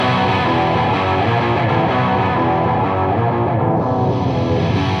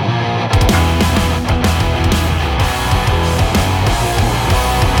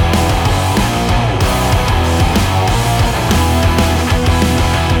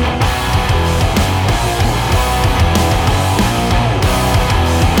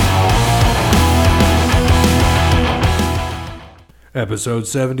Episode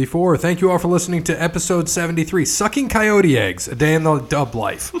 74. Thank you all for listening to episode 73, Sucking Coyote Eggs, a day in the dub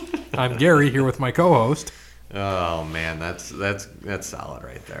life. I'm Gary, here with my co-host. Oh, man, that's solid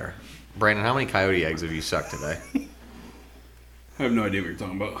right there. Brandon, how many coyote eggs have you sucked today? I have no idea what you're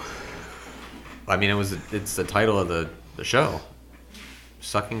talking about. I mean, it's the title of the show.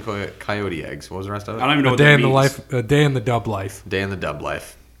 Sucking coyote eggs. What was the rest of it? I don't even know what that means. A day in the dub life. Day in the dub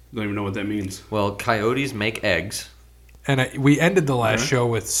life. Don't even know what that means. Well, coyotes make eggs. And we ended the last show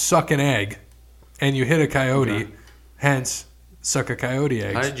with suck an egg, and you hit a coyote, hence suck a coyote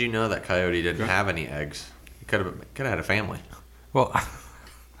eggs. How did you know that coyote didn't have any eggs? You could have had a family. Well,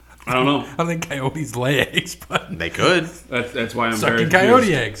 I don't know. I don't think coyotes lay eggs, but They could. That's why I'm sucking very coyote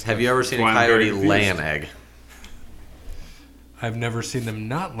confused. eggs. Have you ever seen a That's why I'm very coyote lay confused. an egg? I've never seen them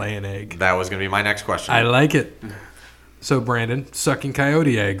not lay an egg. That was going to be my next question. I like it. So, Brandon, sucking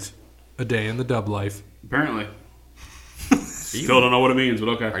coyote eggs, a day in the dub life. Apparently. Still don't know what it means, but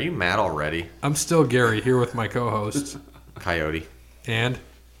okay. Are you mad already? I'm still Gary, here with my co-hosts. Coyote. And?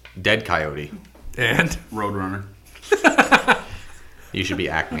 Dead coyote. Roadrunner. You should be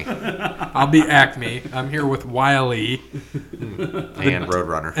Acme. I'll be Acme. I'm here with Wiley And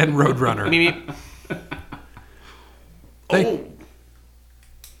Roadrunner. and Roadrunner. Meep, meep.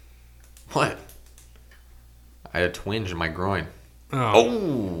 What? I had a twinge in my groin.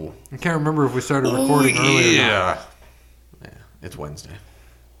 Oh. I can't remember if we started recording earlier or not. Yeah, it's Wednesday.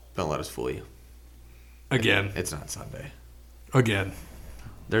 Don't let us fool you. Again. It's not Sunday. Again.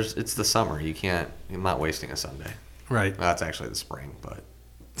 It's the summer. I'm not wasting a Sunday. Right. Well, that's actually the spring, but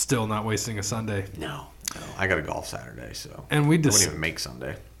Still not wasting a Sunday. no. I got a golf Saturday, so And we I just wouldn't even make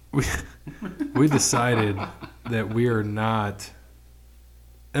Sunday. we decided that we are not.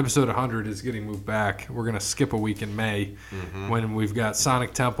 Episode 100 is getting moved back. We're going to skip a week in May when we've got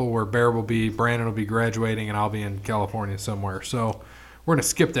Sonic Temple where Brandon will be graduating, and I'll be in California somewhere. So we're going to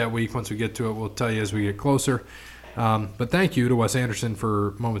skip that week. Once we get to it, we'll tell you as we get closer. But thank you to Wes Anderson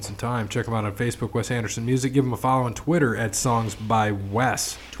for Moments in Time. Check him out on Facebook, Wes Anderson Music. Give him a follow on Twitter at Songs by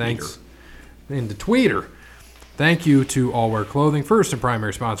Wes. Thanks. And to Tweeter. Thank you to All Wear Clothing, first and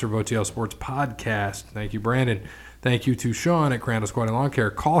primary sponsor of OTL Sports Podcast. Thank you, Brandon. Thank you to Sean at Crandall Squatting Lawn Care.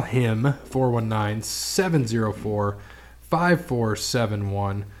 Call him,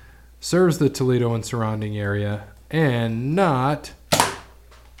 419-704-5471. Serves the Toledo and surrounding area. And not...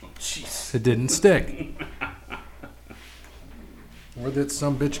 Jeez. It didn't stick. Where'd that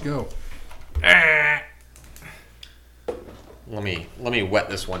sumbitch go? Let me wet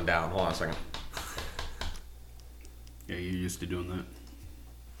this one down. Hold on a second. Yeah, you're used to doing that.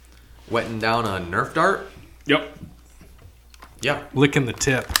 Wetting down a Nerf dart? Yep. Yeah. Licking the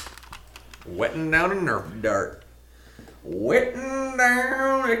tip. Wetting down a Nerf dart. Wetting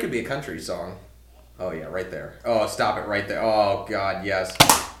down. It could be a country song. Oh, yeah, right there. Oh, stop it right there. Oh, God, yes.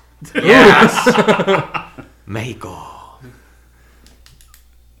 Yes! Mexico.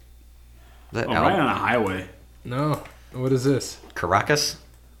 That Right on a highway. No. What is this? Caracas?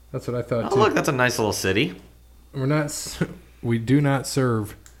 That's what I thought, Oh, too. look, that's a nice little city. We do not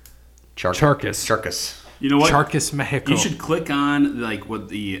serve Charcas. Charcas. You know what? Charcas, Mexico. You should click on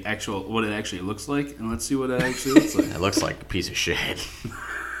what it actually looks like, and let's see what it actually looks like. It looks like a piece of shit.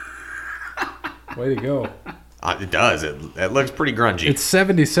 Way to go. It does. It looks pretty grungy. It's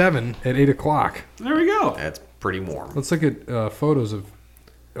 77 at 8 o'clock. There we go. It's pretty warm. Let's look at photos of...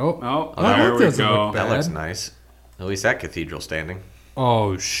 Oh, that there we doesn't go. look That bad. looks nice. At least that cathedral's standing.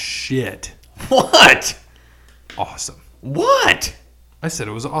 Oh, shit. What? Awesome. What? I said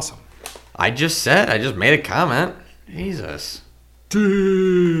it was awesome. I just made a comment. Jesus.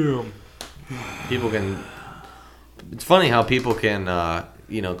 Damn. People can... It's funny how people can,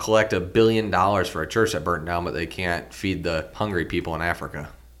 collect $1 billion for a church that burnt down, but they can't feed the hungry people in Africa.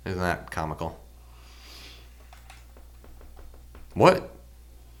 Isn't that comical? What?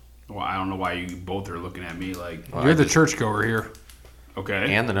 Well, I don't know why you both are looking at me like, You're the churchgoer here.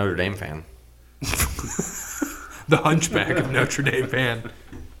 okay. And the Notre Dame fan. The hunchback of Notre Dame fan.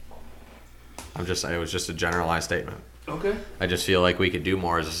 It was just a generalized statement. Okay. I just feel like we could do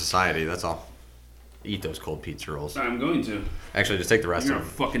more as a society, that's all. Eat those cold pizza rolls. I'm going to. Actually, just take the rest You're a of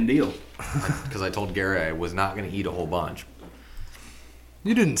them. fucking deal. Because I told Gary I was not going to eat a whole bunch.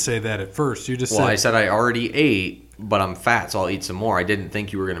 You didn't say that at first. You just Well, I said... said I already ate, but I'm fat, so I'll eat some more. I didn't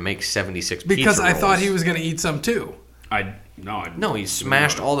think you were going to make 76 Because pizza I rolls. thought he was going to eat some too. No, he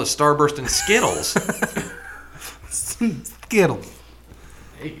smashed all the Starburst and Skittles. Skittles.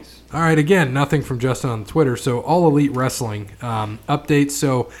 All right, again, nothing from Justin on Twitter. So, All Elite Wrestling updates.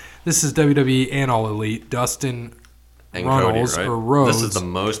 So, this is WWE and All Elite. Dustin and Runnels Cody, right? or Rhodes. This is the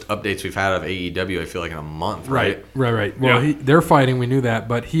most updates we've had of AEW, I feel like, in a month, right? Right. Well, Yeah. they're fighting. We knew that,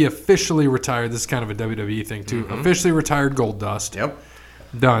 but he officially retired. This is kind of a WWE thing too. Officially retired Goldust. Yep.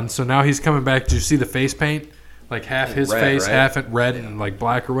 Done. So now he's coming back. Did you see the face paint? Like half his Red, face, right? half it red and like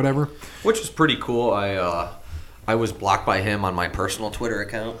black or whatever. Which was pretty cool. I was blocked by him on my personal Twitter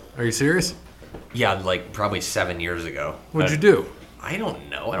account. Are you serious? Yeah, like probably 7 years ago. What'd you do? I don't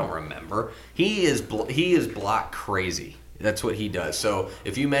know. I don't remember. He is block crazy. That's what he does. So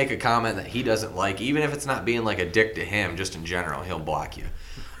if you make a comment that he doesn't like, even if it's not being like a dick to him, just in general, he'll block you.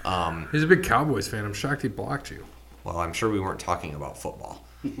 He's a big Cowboys fan. I'm shocked he blocked you. Well, I'm sure we weren't talking about football.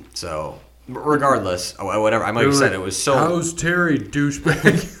 So regardless, whatever. I might have said it was so. How's Terry,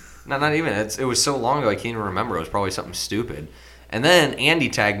 douchebag? No, not even. It was so long ago I can't even remember. It was probably something stupid. And then Andy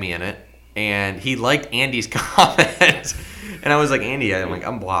tagged me in it, and he liked Andy's comment. And I was like, Andy,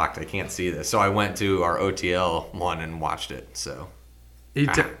 I'm blocked. I can't see this. So I went to our OTL one and watched it. So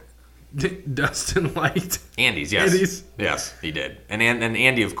Dustin liked Andy's, yes. Andy's? Yes, he did. And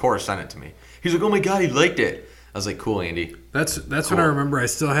Andy, of course, sent it to me. He's like, oh my God, he liked it. I was like, cool, Andy. That's Cool. what I remember. I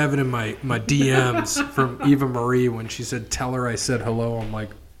still have it in my DMs from Eva Marie when she said, "Tell her I said hello." I'm like,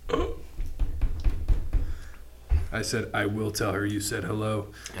 oh. I said, "I will tell her you said hello."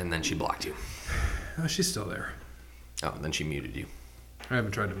 And then she blocked you. Oh, she's still there. Oh, and then she muted you. I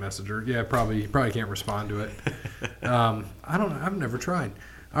haven't tried to message her. Yeah, probably can't respond to it. I don't know. I've never tried.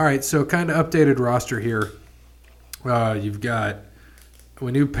 All right, so kind of updated roster here. You've got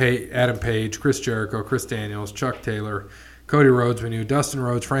we knew Adam Page, Chris Jericho, Chris Daniels, Chuck Taylor, Cody Rhodes. We knew Dustin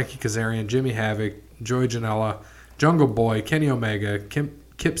Rhodes, Frankie Kazarian, Jimmy Havoc, Joey Janela, Jungle Boy, Kenny Omega, Kip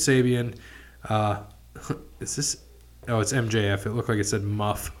Sabian. Is this? Oh, it's MJF. It looked like it said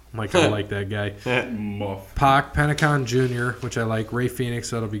Muff. I'm like, I like that guy. Muff. Pac, Pentagon Jr., which I like. Ray Phoenix,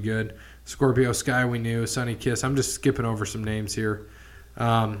 that'll be good. Scorpio Sky, we knew. Sonny Kiss. I'm just skipping over some names here.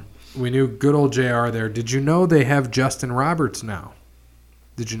 We knew good old JR there. Did you know they have Justin Roberts now?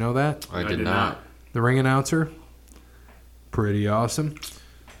 Did you know that? I did not. The ring announcer? Pretty awesome.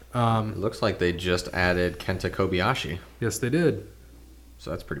 It looks like they just added Kenta Kobayashi. Yes, they did.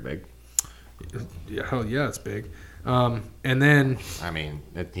 So that's pretty big. Yeah, hell yeah, it's big. And then... I mean,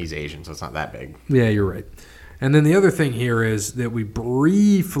 he's Asian, so it's not that big. Yeah, you're right. And then the other thing here is that we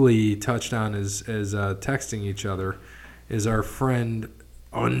briefly touched on as texting each other is our friend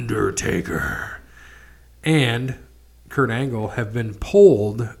Undertaker and Kurt Angle have been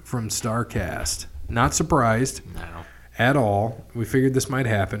pulled from StarCast. Not surprised No. at all. We figured this might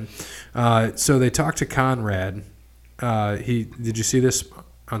happen. So they talked to Conrad. Did you see this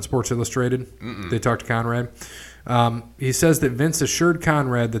on Sports Illustrated? They talked to Conrad. He says that Vince assured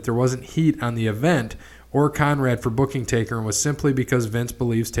Conrad that there wasn't heat on the event or Conrad for booking Taker and was simply because Vince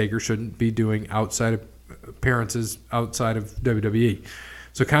believes Taker shouldn't be doing outside appearances outside of WWE.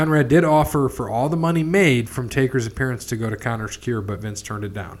 So Conrad did offer for all the money made from Taker's appearance to go to Connor's cure, but Vince turned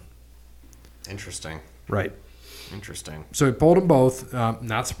it down. Interesting. Right. Interesting. So he pulled them both.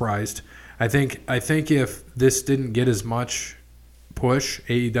 Not surprised. I think if this didn't get as much push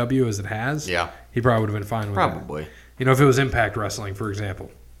AEW as it has, Yeah. he probably would have been fine with that. Probably. You know, if it was Impact Wrestling, for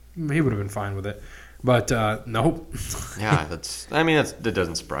example, he would have been fine with it. But nope. Yeah, that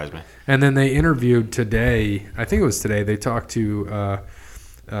doesn't surprise me. And then they interviewed today. I think it was today. They talked to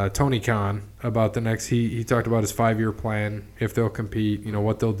Tony Khan about the next. He talked about his 5-year plan, if they'll compete, you know,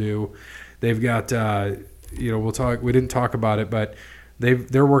 what they'll do. They've got, we'll talk. We didn't talk about it, but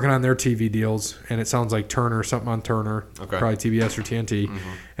they're working on their TV deals, and it sounds like something on Turner, Okay. probably TBS or TNT.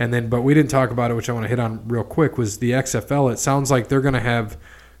 And then, but we didn't talk about it, which I want to hit on real quick. Was the XFL? It sounds like they're going to have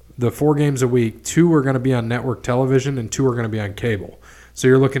the 4 games a week. 2 are going to be on network television, and 2 are going to be on cable. So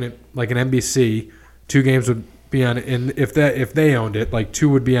you're looking at like an NBC. 2 games would be on, and if they owned it, like 2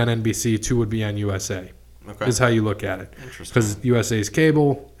 would be on NBC, 2 would be on USA. Okay. Is how you look at it. Interesting. Because USA's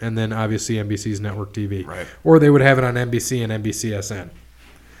cable, and then obviously NBC's network TV. Right. Or they would have it on NBC and NBCSN.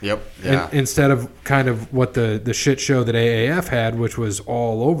 Yep. Yeah. Instead of kind of what the shit show that AAF had, which was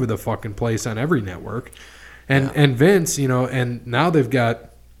all over the fucking place on every network. And Vince, you know, and now they've got,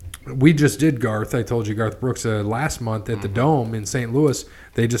 we just did Garth. I told you Garth Brooks last month at the Dome in St. Louis.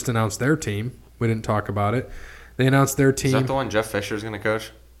 They just announced their team. We didn't talk about it. They announced their team. Is that the one Jeff Fisher's going to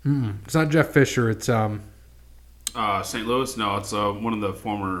coach? It's not Jeff Fisher. It's St. Louis? No, it's one of the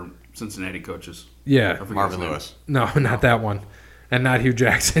former Cincinnati coaches. I yeah. forget Marvin his name. Lewis. No, not that one, and not Hugh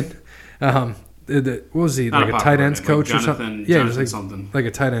Jackson. What was he, Not like a a tight popular ends name, coach like or something? Jonathan- Yeah, Jonathan just something. like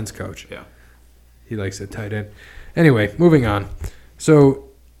a tight ends coach. Yeah. He likes a tight end. Anyway, moving on. So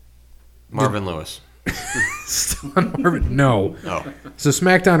Marvin Lewis. still on Marvin. No. Oh. So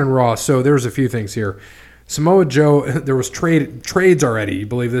SmackDown and Raw. So there's a few things here. Samoa Joe, there was trades already. You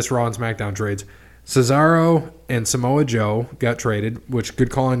believe this? Raw and SmackDown trades. Cesaro and Samoa Joe got traded, which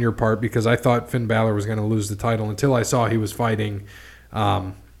good call on your part because I thought Finn Balor was going to lose the title until I saw he was fighting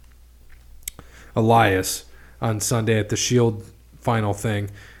Elias on Sunday at the Shield final thing.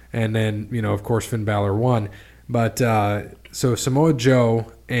 And then, of course, Finn Balor won. But so Samoa Joe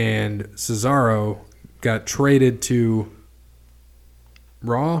and Cesaro got traded to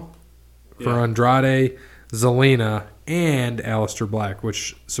Raw for Andrade, Zelina, and Aleister Black,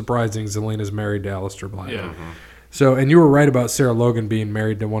 which surprising, Zelina's married to Aleister Black. Yeah. So, and you were right about Sarah Logan being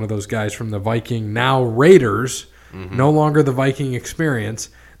married to one of those guys from the Viking, now Raiders, no longer the Viking Experience.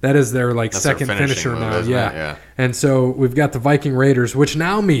 That is their That's second their finisher finishing now. move, isn't Yeah. it? Yeah. And so we've got the Viking Raiders, which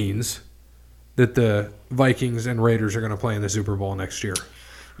now means that the Vikings and Raiders are going to play in the Super Bowl next year.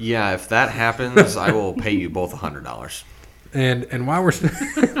 Yeah, if that happens, I will pay you both $100. And while we're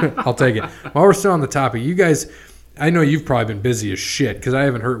I'll take it. While we're still on the topic, you guys, I know you've probably been busy as shit because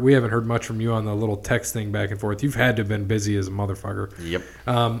we haven't heard much from you on the little text thing back and forth. You've had to have been busy as a motherfucker.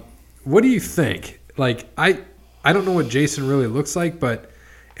 Yep. What do you think? Like I don't know what Jason really looks like, but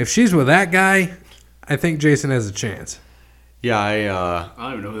if she's with that guy, I think Jason has a chance. Yeah, I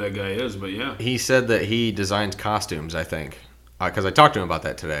don't even know who that guy is, but yeah. he said that he designs costumes, I think. Because I talked to him about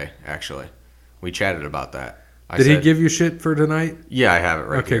that today, actually. We chatted about that. Did he give you shit for tonight? Yeah, I have it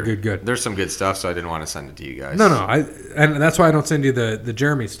right here. Okay, good. There's some good stuff, so I didn't want to send it to you guys. No, and that's why I don't send you the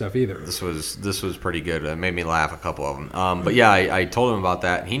Jeremy stuff either. This was pretty good. It made me laugh, a couple of them. But yeah, I told him about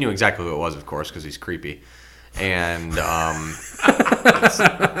that. He knew exactly who it was, of course, because he's creepy. And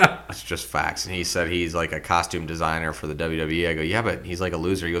it's just facts. And he said he's like a costume designer for the WWE. I go, yeah, but he's like a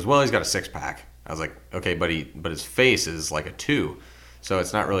loser. He goes, well, he's got a six-pack. I was like, okay, but his face is like a 2, so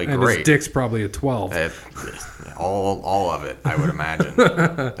it's not really and great. His dick's probably a 12. All of it, I would imagine.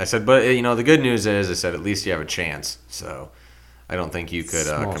 I said, but the good news is, I said, at least you have a chance. So I don't think you could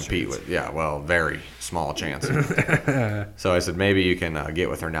compete with. Yeah, well, very small chance. So I said, maybe you can get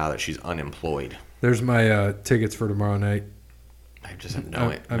with her now that she's unemployed. There's my tickets for tomorrow night. I just have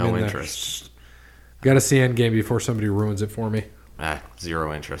no interest. Got to see Endgame before somebody ruins it for me.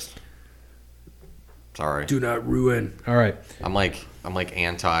 Zero interest. Sorry. Do not ruin. All right. I'm like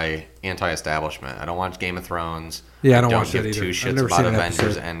anti-establishment. I don't watch Game of Thrones. Yeah, I don't watch that give either. two I've shits never about seen an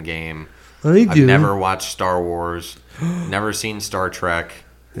Avengers episode. Endgame. I do. I've never watched Star Wars. Never seen Star Trek.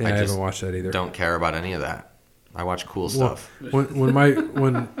 Yeah, I haven't watched that either. Don't care about any of that. I watch cool stuff. When more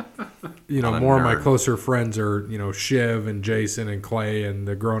of my closer friends are Shiv and Jason and Clay and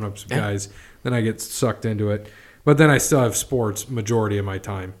the grown-ups guys, then I get sucked into it. But then I still have sports majority of my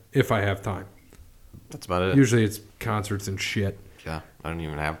time if I have time. That's about it. Usually it's concerts and shit. Yeah, I don't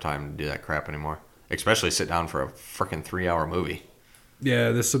even have time to do that crap anymore. Especially sit down for a freaking 3-hour movie.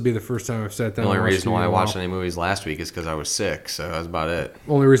 Yeah, this will be the first time I've sat down. The only and watched reason TV why I in a while. watched any movies last week is because I was sick, so that's about it.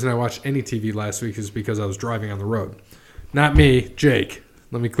 Only reason I watched any TV last week is because I was driving on the road. Not me, Jake.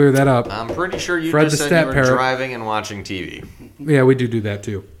 Let me clear that up. I'm pretty sure you Fred just the said Stat you were Parrot. driving and watching TV. Yeah, we do that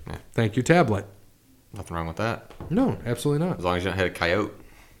too. Yeah. Thank you, tablet. Nothing wrong with that. No, absolutely not. As long as you don't hit a coyote.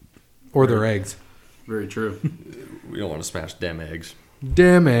 Or their eggs. Very true. We don't want to smash them eggs.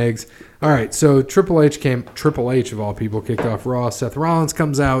 Damn eggs. All right, so Triple H of all people kicked off Raw. Seth Rollins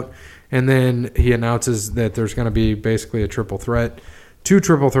comes out, and then he announces that there's going to be basically a triple threat. 2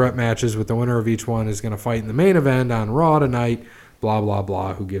 triple threat matches with the winner of each one is going to fight in the main event on Raw tonight. Blah, blah,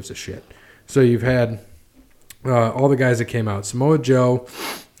 blah. Who gives a shit? So you've had all the guys that came out. Samoa Joe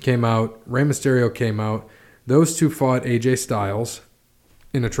came out. Rey Mysterio came out. Those 2 fought AJ Styles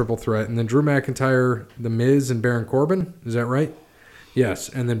in a triple threat. And then Drew McIntyre, The Miz, and Baron Corbin. Is that right? Yes.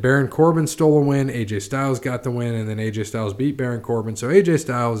 And then Baron Corbin stole a win. AJ Styles got the win. And then AJ Styles beat Baron Corbin. So AJ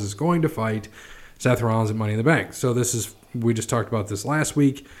Styles is going to fight Seth Rollins at Money in the Bank. So we just talked about this last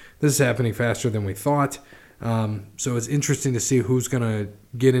week. This is happening faster than we thought. So it's interesting to see who's going to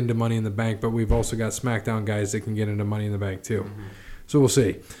get into Money in the Bank. But we've also got SmackDown guys that can get into Money in the Bank too. Mm-hmm. So we'll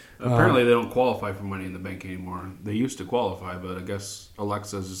see. Apparently, they don't qualify for Money in the Bank anymore. They used to qualify, but I guess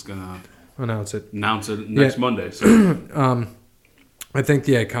Alexa's is going to announce it next Monday. So. I think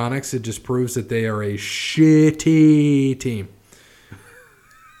the Iconics, it just proves that they are a shitty team.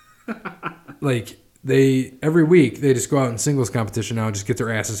 Like, every week, they just go out in singles competition now and just get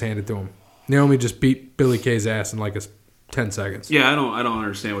their asses handed to them. Naomi just beat Billy Kay's ass in like 10 seconds. Yeah, I don't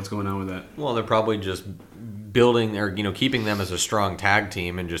understand what's going on with that. Well, they're probably just building or keeping them as a strong tag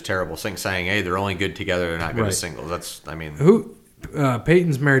team and just terrible saying, hey, they're only good together, they're not good as singles. Who?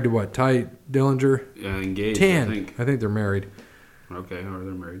 Peyton's married to what? Ty Dillinger? Yeah, engaged. I think they're married. Okay, or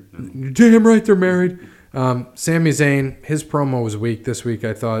they're married. You're damn right they're married. Sami Zayn, his promo was weak this week,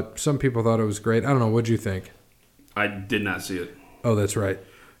 I thought. Some people thought it was great. I don't know. What'd you think? I did not see it. Oh, that's right.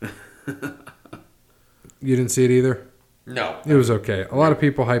 You didn't see it either? No. It was okay. A lot of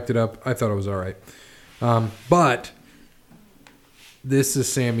people hyped it up. I thought it was all right. But this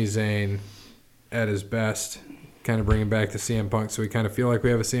is Sami Zayn at his best, kind of bringing back the CM Punk. So we kind of feel like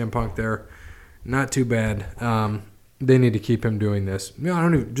we have a CM Punk there. Not too bad. They need to keep him doing this.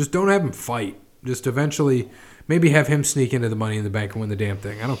 Just don't have him fight. Just eventually, maybe have him sneak into the Money in the Bank and win the damn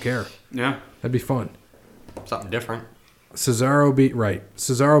thing. I don't care. Yeah. That'd be fun. Something different. Cesaro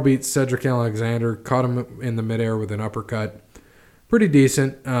beat Cedric Alexander, caught him in the midair with an uppercut. Pretty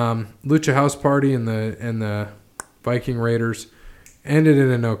decent. Lucha House Party and the Viking Raiders ended in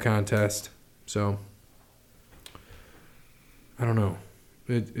a no contest. So I don't know.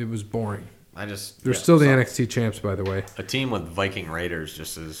 It was boring. They're still the NXT champs, by the way. A team with Viking Raiders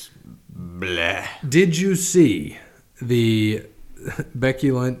just is bleh. Did you see the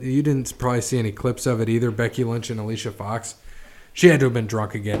Becky Lynch? You didn't probably see any clips of it either. Becky Lynch and Alicia Fox. She had to have been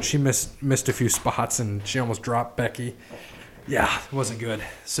drunk again. She missed a few spots and she almost dropped Becky. Yeah, it wasn't good.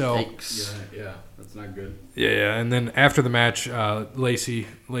 So Yeah, that's not good. yeah. And then after the match, Lacey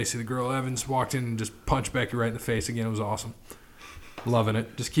the girl Evans walked in and just punched Becky right in the face again. It was awesome. Loving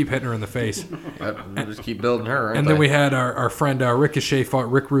it. Just keep hitting her in the face. We'll just keep building her. And then we had our friend Ricochet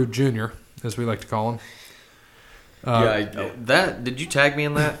fought Rick Rude Jr., as we like to call him. Did you tag me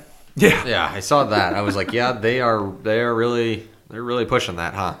in that? Yeah. Yeah, I saw that. I was like, yeah, they're really pushing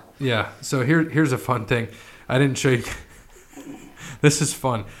that, huh? Yeah. So here's a fun thing. I didn't show you. This is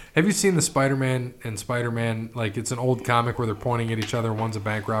fun. Have you seen the Spider-Man and Spider-Man? Like, it's an old comic where they're pointing at each other. One's a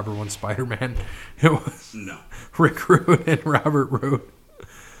bank robber, one's Spider-Man. It was No. Rick Rude and Robert Roode.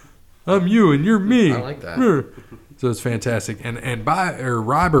 I'm you and you're me. I like that. So it's fantastic. And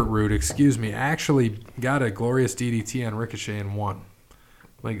Robert Roode, actually got a glorious DDT on Ricochet and won.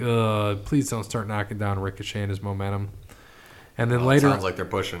 Like, please don't start knocking down Ricochet and his momentum. And then later, Sounds like they're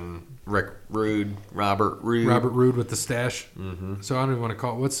pushing Rick Rude, Robert Rude with the stash. Mm-hmm. So I don't even want to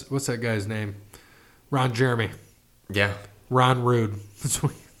call it. What's that guy's name? Ron Jeremy. Yeah. Ron Rude.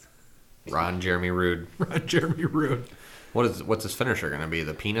 Ron Jeremy Rude. Ron Jeremy Rude. What's his finisher going to be?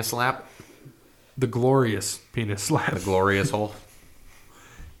 The penis slap? The glorious penis slap. The glorious hole?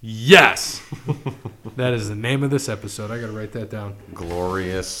 Yes. That is the name of this episode. I got to write that down.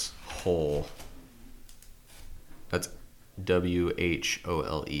 Glorious hole. That's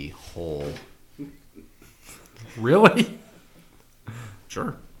WHOLE. Hole. Really?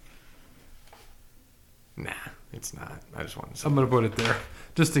 Sure. Nah, it's not. I just wanted to say. I'm going to put it there,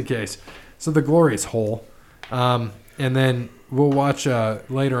 just in case. So the glorious hole. And then we'll watch,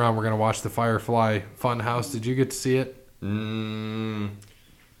 later on, we're going to watch the Firefly Funhouse. Did you get to see it? Creepy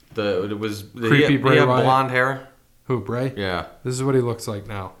Bray Wyatt. Blonde hair? Who, Bray? Yeah. This is what he looks like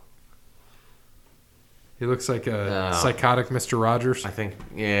now. He looks like a psychotic Mr. Rogers. I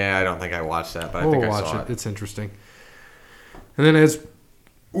don't think I watched that, but I We'll think I watch saw it. it. It's interesting. And then, as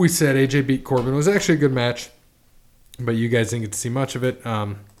we said, AJ beat Corbin. It was actually a good match, but you guys didn't get to see much of it,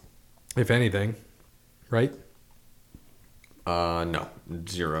 if anything, right? No,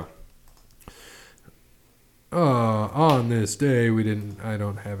 0. On this day, I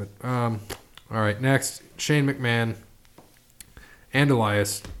don't have it. All right, next, Shane McMahon and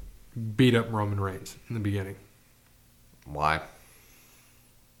Elias beat up Roman Reigns in the beginning. Why?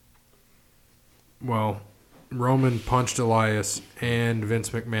 Well, Roman punched Elias and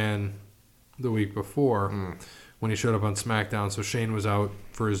Vince McMahon the week before when he showed up on SmackDown. So Shane was out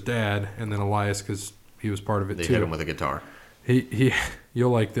for his dad, and then Elias, because he was part of it They too. hit him with a guitar. He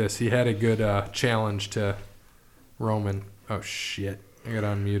you'll like this. He had a good challenge to Roman. Oh shit! I gotta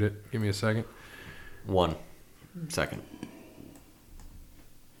unmute it. Give me a second. 1 second.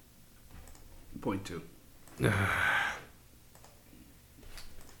 0.2.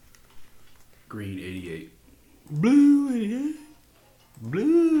 Green 88. Blue 88.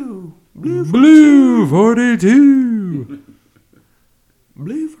 Blue 42.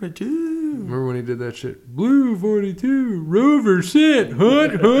 Blue 42. Remember when he did that shit? Blue 42. Rover sit.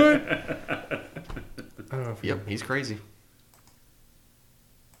 Hunt. I don't know if Yep, he's crazy.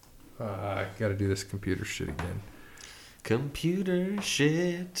 I gotta do this computer shit again. Computer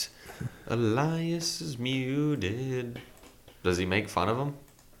shit. Elias is muted. Does he make fun of him?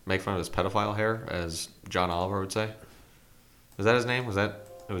 Make fun of his pedophile hair, as John Oliver would say? Was that his name? It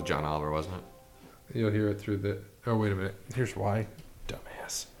was John Oliver, wasn't it? You'll hear it through the... Oh, wait a minute. Here's why.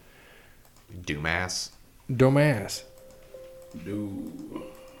 Dumbass. Dumas. Dumbass.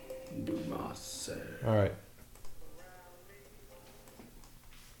 Dumas. All right.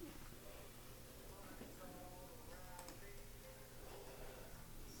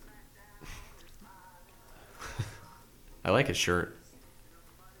 I like his shirt.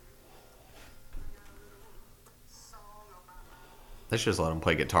 They should just let him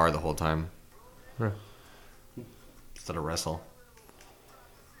play guitar the whole time. Right. Instead of wrestle.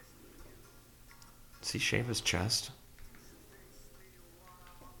 Does he shave his chest?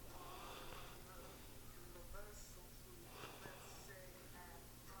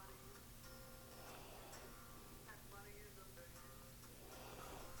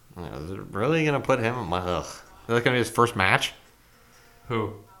 Is it really going to put him in my... Ugh. Is that going to be his first match?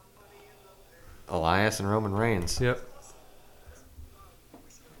 Who? Elias and Roman Reigns. Yep.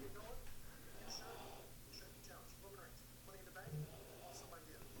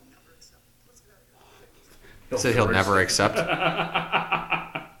 He said he'll never accept.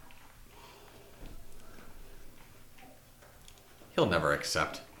 He'll never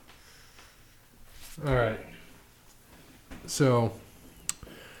accept. All right. So,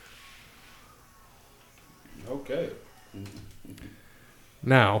 Okay.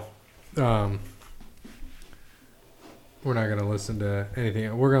 now, we're not going to listen to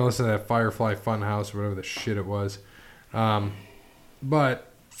anything. We're going to listen to that Firefly Funhouse or whatever the shit it was.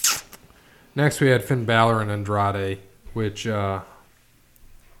 But next we had Finn Balor and Andrade, which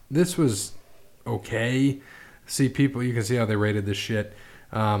this was okay. See, people, you can see how they rated this shit.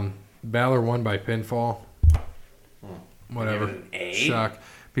 Balor won by pinfall. Whatever. Give it an A? Shock.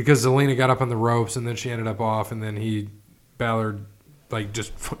 Because Zelina got up on the ropes and then she ended up off, and then Balor like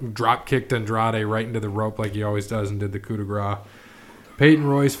just drop kicked Andrade right into the rope like he always does and did the coup de grace. Peyton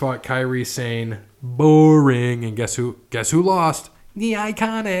Royce fought Kairi Sane. Boring. And guess who lost? The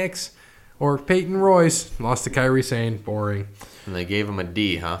Iconics. Or Peyton Royce lost to Kairi Sane. Boring. And they gave him a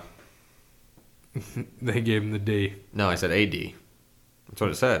D, huh? They gave him the D. No, I said AD. That's what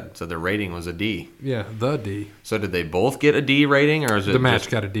it said. So their rating was a D. Yeah, the D. So did they both get a D rating, or is it The match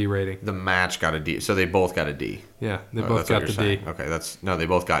just- got a D rating. the match got a D? So they both got a D. Yeah, they Oh, both that's what got the you're D. saying. Okay, they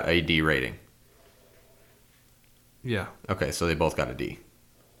both got a D rating. Yeah, Okay, so they both got a D.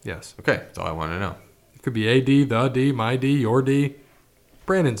 yes. Okay, that's all I want to know. It could be a D, the D, my D, your D,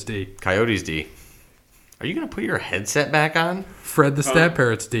 Brandon's D, Coyote's D. Are you gonna put your headset back on? Fred the Stat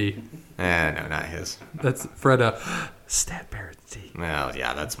Parrot's D. No, not his. That's Fred Stat Parrot's D. Well,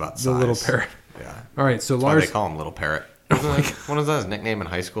 yeah, that's about The size. little parrot. Yeah. All right, so That's why Lars, they call him Little Parrot. What was that his nickname in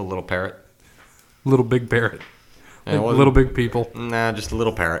high school? Little Parrot? little big parrot, Yeah, it Like wasn't- little big people. Nah, just a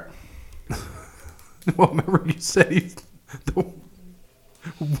little parrot. Well, remember you said he's the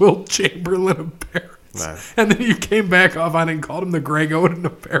Wilt Chamberlain of parrots, Right. and then you came back off on it and called him the Greg Oden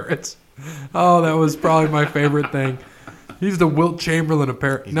of parrots. Oh, that was probably my favorite thing. He's the Wilt Chamberlain of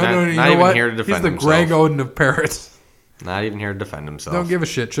parrots. He's No, not- no, you not know even what? here to He's defend the Greg himself. Oden of parrots. Not even here to defend himself. Don't give a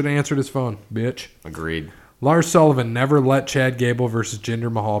shit. Should have answered his phone, bitch. Agreed. Lars Sullivan never let Chad Gable versus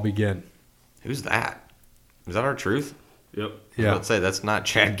Jinder Mahal begin. Who's that? Is that our truth? Yep. Yeah. Let's say that's not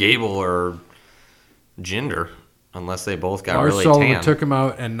Chad Gable or Jinder, unless they both got Lars really Sullivan tan. took him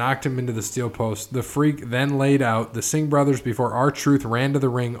out and knocked him into the steel post. The Freak then laid out the Singh brothers before R-Truth ran to the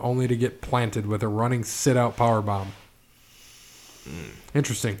ring only to get planted with a running sit-out powerbomb.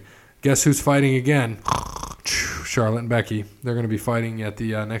 Interesting. Guess who's fighting again? Charlotte and Becky. They're going to be fighting at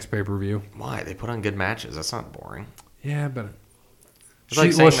the next pay-per-view. Why? They put on good matches. That's not boring. Yeah, but It's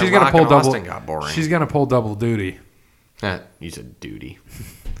like saying she's The gonna Rock pull and double. Austin got boring. She's going to pull double duty. You said duty.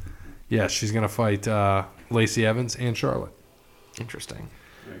 Yeah, she's going to fight Lacey Evans and Charlotte. Interesting.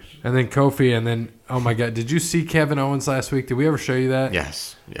 And then Kofi, and then, oh my God, did you see Kevin Owens last week? Did we ever show you that?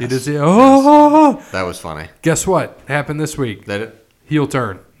 Yes. You did Yes. see, oh! That was funny. Guess what happened this week? That it? Heel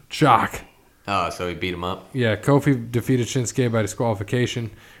turn. Shock. Oh, so he beat him up. Yeah, Kofi defeated Shinsuke by disqualification,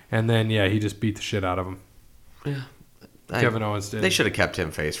 and then, yeah, he just beat the shit out of him. Yeah. Kevin Owens did. They should have kept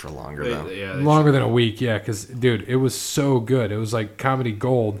him face for longer, though. Longer than a week, yeah, because, dude, it was so good. It was like comedy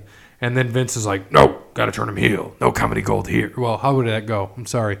gold. And then Vince is like, no, got to turn him heel. No comedy gold here. Well, how would that go? I'm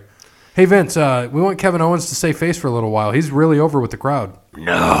sorry. Hey, Vince, we want Kevin Owens to stay face for a little while. He's really over with the crowd.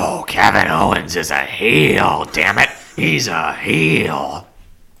 No, Kevin Owens is a heel, damn it. He's a heel.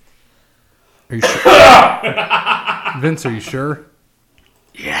 Are you sure? Vince, are you sure?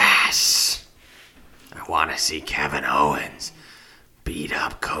 Yes. I want to see Kevin Owens beat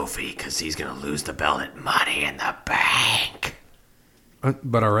up Kofi because he's going to lose the belt at Money in the Bank.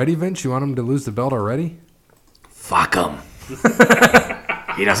 But already, Vince? You want him to lose the belt already? Fuck him.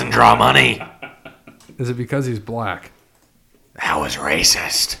 He doesn't draw money. Is it because he's black? That was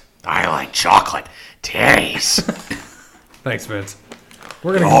racist. I like chocolate titties. Thanks, Vince.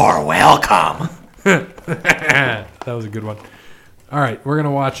 We're gonna. You're welcome. That was a good one. All right, we're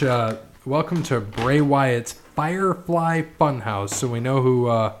gonna watch. Welcome to Bray Wyatt's Firefly Funhouse. So we know who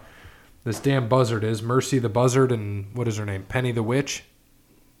This damn buzzard is. Mercy the buzzard and what is her name? Penny the witch.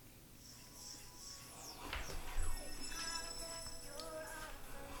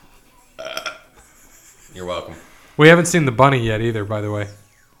 You're welcome. We haven't seen the bunny yet either, by the way.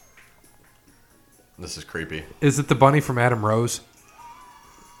 This is creepy. Is it the bunny from Adam Rose?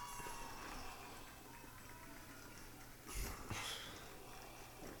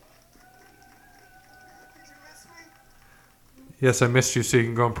 Yes, I missed you so you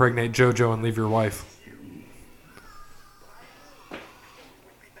can go impregnate JoJo and leave your wife.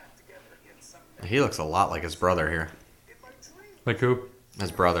 He looks a lot like his brother here. Like who?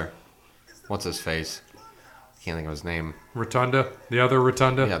 His brother. What's his face? Can't think of his name. Rotunda? The other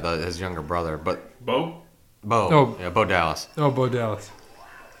Rotunda? Yeah, his younger brother. But Bo? Bo. Oh. Yeah, Bo Dallas. Oh, Bo Dallas.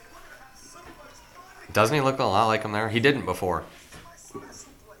 Doesn't he look a lot like him there? He didn't before.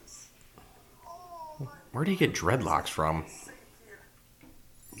 Where did he get dreadlocks from?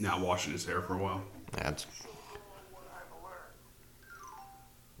 Not washing his hair for a while. That's.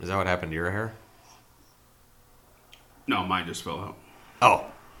 Is that what happened to your hair? No, mine just fell out. Oh.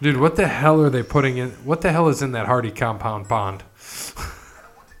 Dude, what the hell are they putting in? What the hell is in that Hardy compound pond? I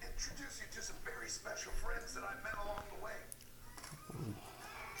want to introduce you to some very special friends that I met along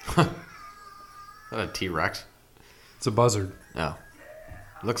the way. Is that a T-Rex? It's a buzzard. No.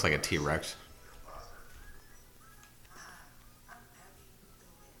 It looks like a T-Rex.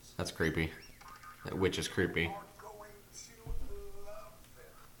 That's creepy. That witch is creepy. Going to love them.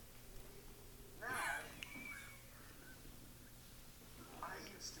 I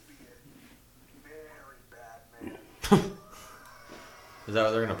used to be a very bad man. Is that what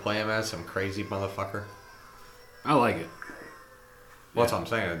they're going to play him as? Some crazy motherfucker? I like it. Well, that's what I'm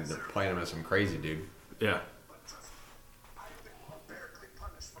saying. They're playing him as some crazy dude. Yeah. I've been barbarically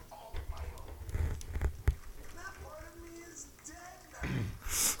punished for all of my own. That part of me is dead now.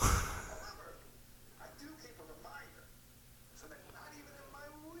 However, I do keep a reminder so that not even in my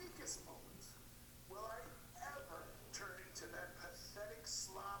weakest moments will I ever turn into that pathetic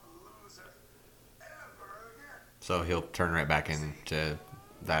slob loser ever again. So he'll turn right back into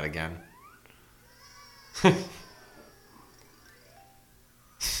that again.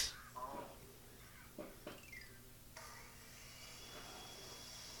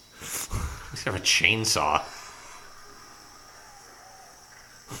 He's got a chainsaw.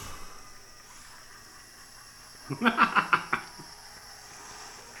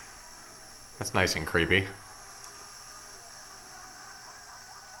 That's nice and creepy.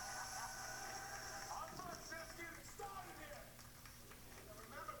 Just getting started here. Now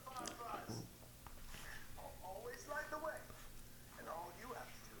remember, Fireflies, I'll always light the way, and all you have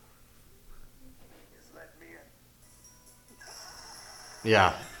to do is let me in.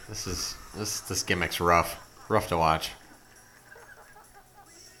 Yeah, this gimmick's rough. Rough to watch.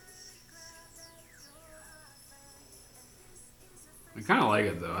 I kind of like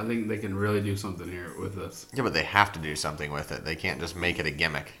it, though. I think they can really do something here with this. Yeah, but they have to do something with it. They can't just make it a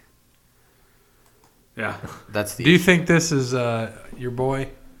gimmick. Yeah. That's the Do you think this is your boy?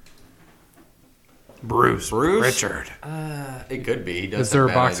 Bruce. Bruce? Richard. It could be. He does Is there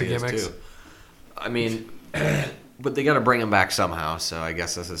have a bad box of ideas, gimmicks? too. I mean, but they got to bring him back somehow. So I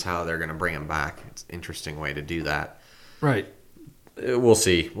guess this is how they're going to bring him back. It's an interesting way to do that. Right. We'll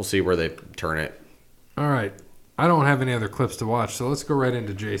see. We'll see where they turn it. All right. I don't have any other clips to watch, so let's go right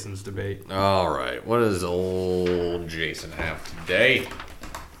into Jason's debate. All right. What does old Jason have today?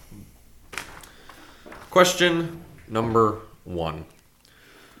 Question number 1.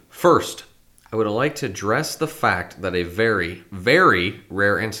 First, I would like to address the fact that a very, very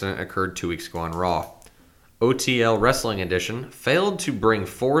rare incident occurred 2 weeks ago on Raw. OTL Wrestling Edition failed to bring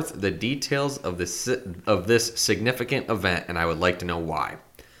forth the details of this significant event, and I would like to know why.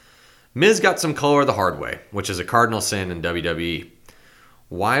 Miz got some color the hard way, which is a cardinal sin in WWE.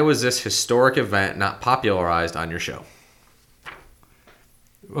 Why was this historic event not popularized on your show?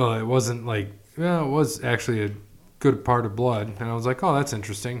 Well, it wasn't like, well, it was actually a good part of Blood, and I was like, oh, that's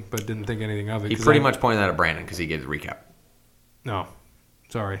interesting, but didn't think anything of it. He 'cause pretty much pointed that at Brandon because he gave the recap. No,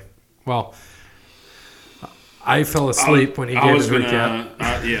 sorry. Well, I fell asleep when he gave his recap.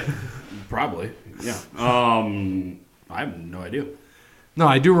 Yeah, probably. Yeah. I have no idea. No,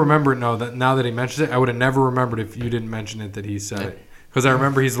 I do remember it. No, that now that he mentions it, I would have never remembered if you didn't mention it that he said it. Because I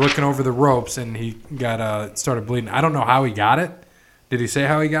remember he's looking over the ropes and he got started bleeding. I don't know how he got it. Did he say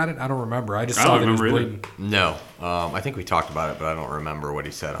how he got it? I don't remember. I just I saw don't that he was remember bleeding. No. I think we talked about it, but I don't remember what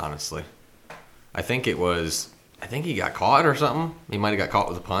he said, honestly. I think he got caught or something. He might have got caught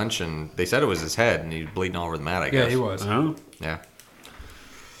with a punch, and they said it was his head, and he was bleeding all over the mat, I guess. Yeah, he was. Oh, Yeah.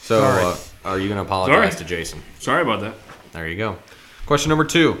 So, Sorry. are you going to apologize Sorry. to Jason? sorry about that. There you go. Question number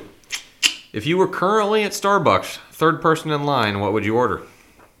 2. If you were currently at Starbucks, third person in line, what would you order?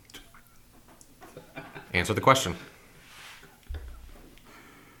 Answer the question.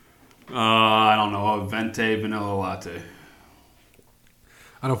 I don't know. A venti vanilla latte.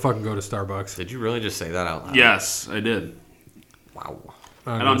 I don't fucking go to Starbucks. Did you really just say that out loud? Yes, I did. Wow.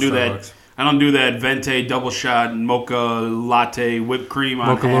 I go don't to do Starbucks. that. I don't do that venti double shot mocha latte whipped cream on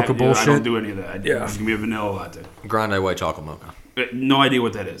Mocha half. loca I bullshit? don't do any of that. Yeah. It's gonna be a vanilla latte. Grande white chocolate mocha. No idea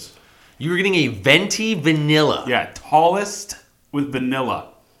what that is. You were getting a venti vanilla. Yeah, tallest with vanilla.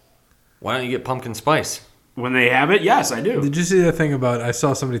 Why don't you get pumpkin spice? When they have it, yes, I do. Did you see the thing about? I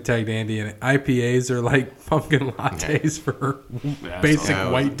saw somebody tagged Andy, and IPAs are like pumpkin lattes for Yeah, basic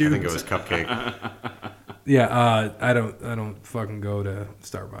Yeah, white dudes. I think it was cupcake. Yeah, I don't fucking go to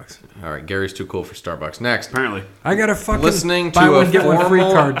Starbucks. All right, Gary's too cool for Starbucks. Next. Apparently. I got a fucking Listening buy to one a get one free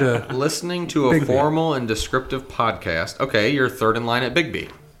formal, card to. listening to a Big B. formal and descriptive podcast. Okay, you're third in line at Big B.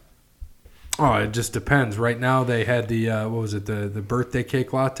 Oh, it just depends. Right now they had the what was it, the birthday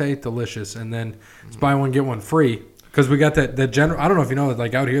cake latte, delicious, and then it's buy one get one free because we got that general. I don't know if you know,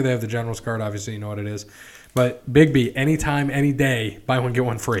 like out here they have the General's card. Obviously, you know what it is. But Big B, anytime, any day, buy one get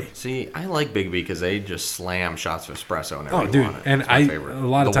one free. See, I like Big B because they just slam shots of espresso whenever Oh, you dude, want it. and It's my favorite. a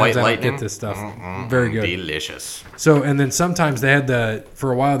lot of The times White I don't Lightning? get this stuff. Very good. Delicious. So, and then sometimes they had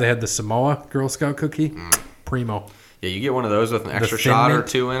for a while they had the Samoa Girl Scout cookie, primo. Yeah, you get one of those with an extra Thin shot or Mint?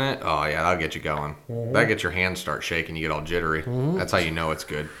 two in it. Oh, yeah, that'll get you going. That gets your hands start shaking. You get all jittery. That's how you know it's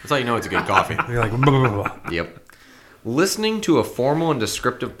good. That's how you know it's a good coffee. You're like, blah, blah, blah, blah. Yep. Listening to a formal and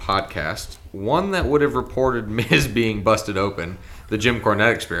descriptive podcast, one that would have reported Miz being busted open, the Jim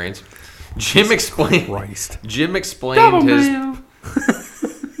Cornette experience.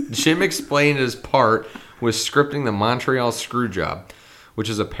 Jim explained his part with scripting the Montreal Screwjob, which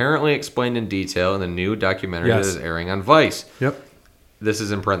is apparently explained in detail in the new documentary Yes. that is airing on Vice. Yep. This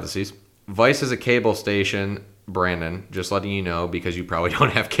is in parentheses. Vice is a cable station, Brandon, just letting you know because you probably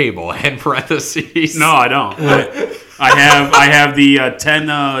don't have cable, end parentheses. No, I don't. I have the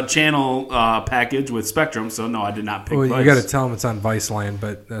 10 channel package with Spectrum, so no, I did not pick Well, Vice. you got to tell them it's on Vice Land,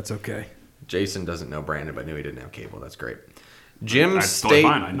 but that's okay. Jason doesn't know Brandon, but knew he didn't have cable. That's great. Jim That's totally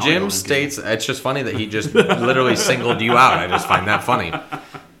fine. I know I don't Jim have states it's just funny that he just literally singled you out. I just find that funny.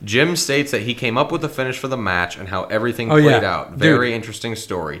 Jim states that he came up with the finish for the match and how everything Oh, played yeah. out. Very Dude. interesting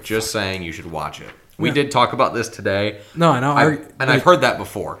story. Just saying you should watch it. We Yeah. did talk about this today. No, I know. I've heard that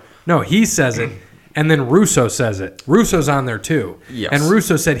before. No, he says it, and then Russo says it. Russo's on there too. Yes. And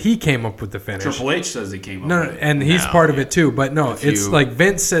Russo said he came up with the finish. Triple H says he came up No, with it. and he's No, part of it too. But no, If it's you- like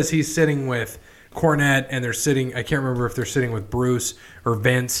Vince says he's sitting with Cornette, and they're sitting. I can't remember if they're sitting with Bruce or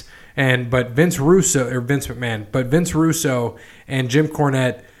Vince, but Vince Russo and Jim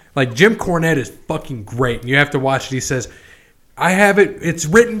Cornette. Like Jim Cornette is fucking great. You have to watch it. He says, "I have it. It's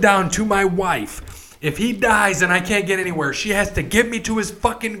written down to my wife. If he dies and I can't get anywhere, she has to get me to his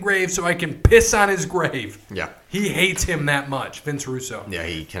fucking grave so I can piss on his grave." Yeah. He hates him that much, Vince Russo. Yeah,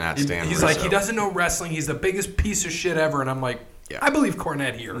 he cannot stand He's like, Russo. he doesn't know wrestling. He's the biggest piece of shit ever. And I'm like, Yeah. I believe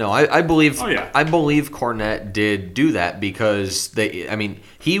Cornette here. No, I believe. Oh, yeah. I believe Cornette did do that because they. I mean,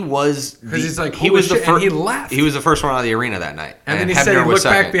 he was. Because he's like, he holy was the shit, first. and he left. He was the first one out of the arena that night. And then he said Hebner he was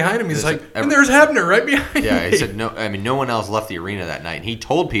looked back second. behind him. He's This like, is and there's Hebner right behind Yeah, me. he said no. I mean, no one else left the arena that night. And he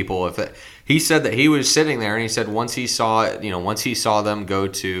told people he said that he was sitting there, and he said once he saw them go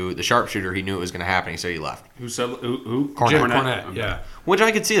to the sharpshooter, he knew it was going to happen. He said he left. Who said who? Cornette. Jim Cornette. Cornette, yeah. Which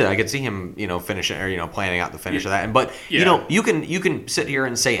I could see that. I could see him, finishing or planning out the finish of that. But Yeah. you can sit here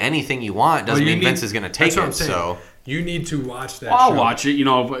and say anything you want. Doesn't mean Vince is going to take that's what I'm it. saying. So You need to watch that I'll show. watch it,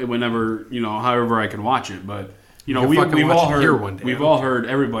 whenever, however I can watch it. But, can we've fucking all watch it here heard, one day. we've all heard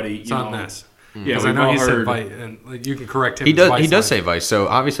everybody, It's on this. Yeah, Because I we've know all he said heard. Vice, and like, you can correct him. he it's does. Vice He does Line. say Vice. So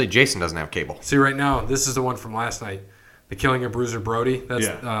obviously Jason doesn't have cable. See, right now, this is the one from last night. The Killing of Bruiser Brody. That's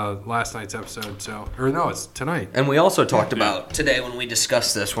Yeah. last night's episode. No, it's tonight. And we also talked about today when we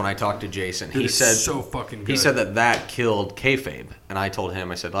discussed this. When I talked to Jason, he It's said so fucking good. he said that killed kayfabe, and I told him,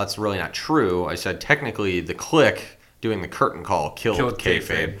 I said that's really not true. I said technically the Click doing the curtain call killed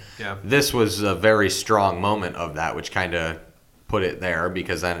kayfabe. Yeah. This was a very strong moment of that, which kind of put it there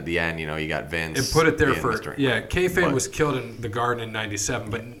because then at the end, you got Vince. It put it there being for Mr. kayfabe But was killed in the Garden in '97,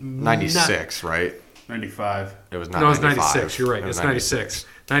 but 96, right? 95. It was not. No, it was 95. '96. You're right. It was It's '96.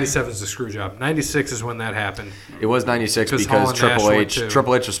 '97 is the screw job. '96 is when that happened. It was 96 'Cause because Hall and Nash went too.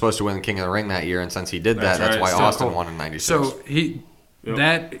 Triple H was supposed to win the King of the Ring that year, and since he did That's that's right. why Stone Austin Cold. won in 96. So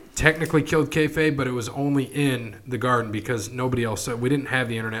that technically killed kayfabe, but it was only in the Garden because nobody else. We didn't have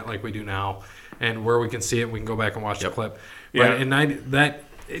the internet like we do now, and where we can see it, we can go back and watch the clip. Yeah. But in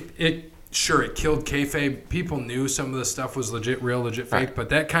it killed kayfabe. People knew some of the stuff was legit, real, legit fake, but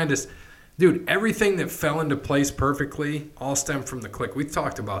that kind of dude, everything that fell into place perfectly all stemmed from the Click. We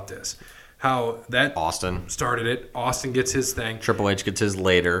talked about this. How that Austin. started it. Austin gets his thing. Triple H gets his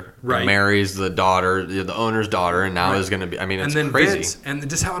later. Right. Marries the daughter, the owner's daughter, and now Right. is going to be. I mean, it's and then crazy. Vince, and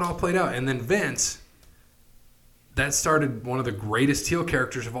just how it all played out. And then Vince, that started one of the greatest heel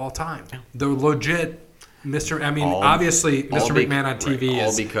characters of all time. The legit Mr. I mean, obviously, Mr. McMahon on TV all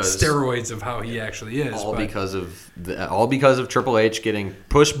is because- steroids of how he actually is. all but because of Triple H getting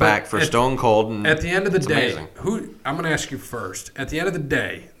pushed back for at- Stone Cold. And at the end of the it's day, amazing. I'm going to ask you first. At the end of the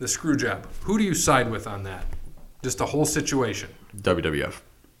day, the screw job. Who do you side with on that? Just the whole situation. WWF.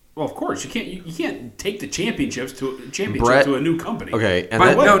 Well, of course you can't take the championship Brett- to a new company. Okay, and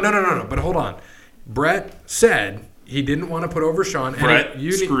But then, no. But hold on. Brett said he didn't want to put over Shawn. And Brett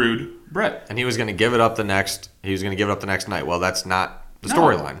you screwed Brett. and he was going to give it up the next. He was going to give it up the next night. Well, that's not the No.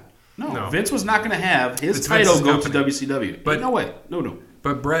 storyline. No, No. Vince was not going to have his It's title Vince's go company. to WCW. But- No way. No.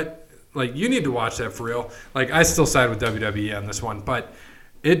 But Brett, like, you need to watch that for real. Like, I still side with WWE on this one, but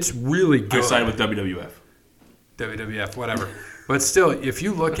it's really good. I side with WWF. WWF, whatever. But still, if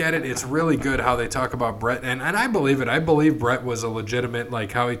you look at it, it's really good how they talk about Brett. And I believe it. I believe Brett was a legitimate,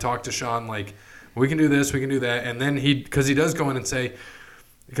 like, how he talked to Shawn, like, we can do this, we can do that. And then because he does go in and say,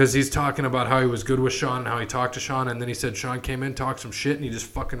 because he's talking about how he was good with Shawn and how he talked to Shawn. And then he said Shawn came in, talked some shit, and he just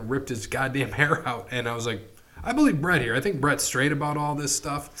fucking ripped his goddamn hair out. And I was like, I believe Brett here. I think Brett's straight about all this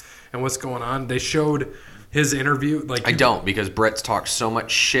stuff and what's going on. They showed his interview. Like I don't, because Brett's talked so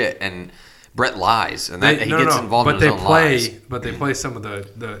much shit, and Brett lies, and that he gets involved but in his own lies. But they play some of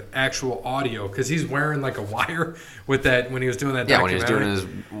the actual audio because he's wearing like a wire with that when he was doing that. Yeah, when he was doing his It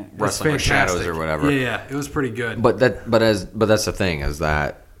was wrestling with shadows fantastic. or whatever. Yeah, it was pretty good. But that's the thing, is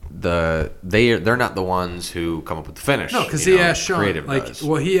that they're not the ones who come up with the finish. No, because you he know, asked Shawn. creative Like, does.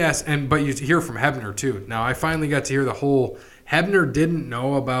 well, he asked, but you hear from Hebner too. Now, I finally got to hear the whole. Hebner didn't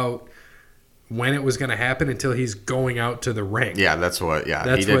know about when it was going to happen until he's going out to the ring. Yeah, that's what. Yeah,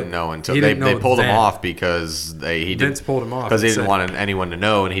 That's he didn't what- know until he they didn't know pulled him then. off because Vince pulled him off because they and didn't said- want anyone to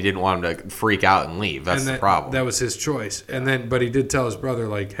know, and he didn't want him to freak out and leave. That's and the problem. That was his choice. And then, but he did tell his brother,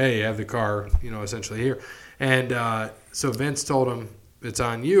 like, "Hey, have the car, essentially here." And so Vince told him, "It's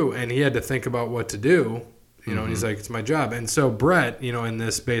on you," and he had to think about what to do. And Mm-hmm. he's like, "It's my job." And so Brett, in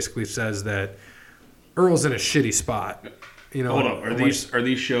this basically says that Earl's in a shitty spot. Hold up. Are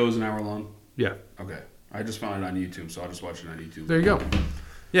these shows an hour long? Yeah. Okay. I just found it on YouTube, so I'll just watch it on YouTube. There you go.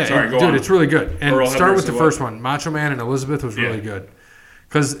 Yeah, Sorry, go dude, on. it's really good. And Earl start Hebner with the said first what? one. Macho Man and Elizabeth was really Yeah. good.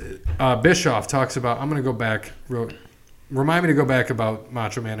 Because Bischoff talks about. I'm going to go back. Remind me to go back about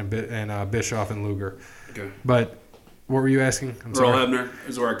Macho Man and Bischoff and Luger. Okay. But what were you asking? I'm Earl sorry. Hebner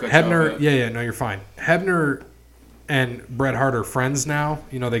is where I cut you Hebner, off at. yeah, no, you're fine. Hebner and Bret Hart are friends now.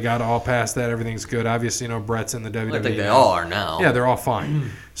 They got all past that. Everything's good. Obviously, Bret's in the WWE. I think they now. all are now. Yeah, they're all fine.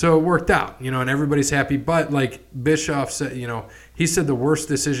 So it worked out, and everybody's happy. But like Bischoff said, he said the worst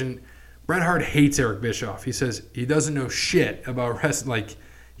decision. Bret Hart hates Eric Bischoff. He says he doesn't know shit about wrestling. Like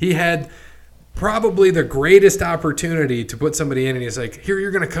he had probably the greatest opportunity to put somebody in, and he's like, "Here,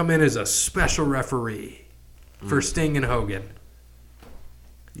 you're going to come in as a special referee for Sting and Hogan."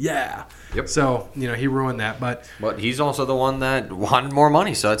 Yeah. Yep. So he ruined that, but But he's also the one that wanted more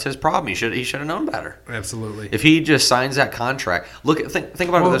money, so that's his problem. He should have known better. absolutely. If he just signs that contract, think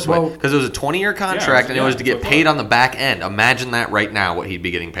about it this way, because it was a 20-year contract, and it was to get paid on the back end. Imagine that right now, what he'd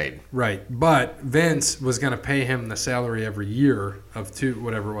be getting paid. Right, but Vince was going to pay him the salary every year of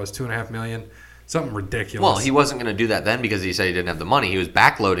 $2.5 million, something ridiculous. Well, he wasn't going to do that then because he said he didn't have the money. He was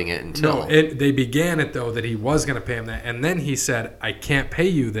backloading it until. They began it though that he was going to pay him that, and then he said, "I can't pay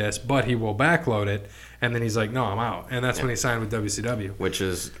you this, but he will backload it." And then he's like, "No, I'm out," and that's when he signed with WCW. Which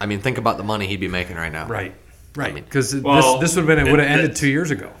is, think about the money he'd be making right now. Right, mean, because well, this would have ended that's- 2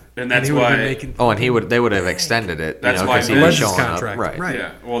 years ago, and that's he would have why- been making. Oh, and they would have extended it. That's why because he the was Legends showing contract, up. right.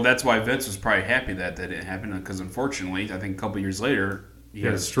 Yeah. Well, that's why Vince was probably happy that didn't happen, because unfortunately, I think a couple years later, he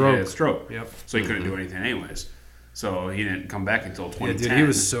had a stroke. Yep. So he couldn't do anything anyways. So he didn't come back until Yeah, 2010. dude, he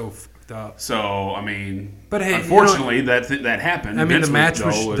was so fucked up. So But hey, unfortunately, that happened. I mean, Vince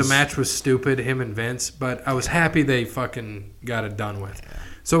the match was stupid, him and Vince, but I was happy they fucking got it done with.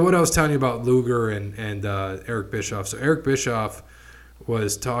 So what I was telling you about Luger and Eric Bischoff. So Eric Bischoff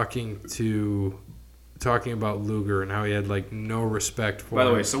was talking about Luger and how he had like no respect for. By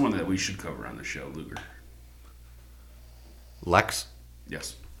the way, someone that we should cover on the show, Luger. Lex?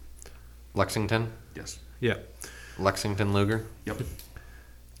 Yes. Lexington? Yes. yeah, Lexington Luger? Yep.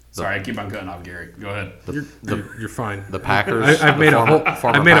 Sorry, I keep on cutting off Gary. Go ahead. you're fine. The Packers? I've made former a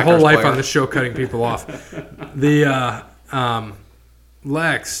whole Packers life player? on this show cutting people off. The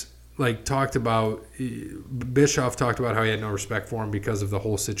Lex like talked about Bischoff talked about how he had no respect for him because of the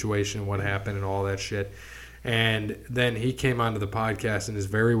whole situation, what happened, and all that shit. And then he came onto the podcast and is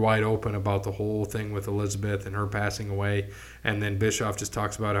very wide open about the whole thing with Elizabeth and her passing away. And then Bischoff just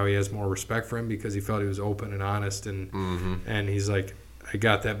talks about how he has more respect for him because he felt he was open and honest. And and he's like, I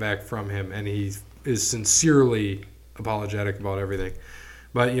got that back from him. And he is sincerely apologetic about everything.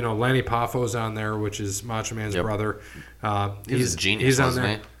 But, you know, Lanny Poffo's on there, which is Macho Man's brother. He's a genius, he's on wasn't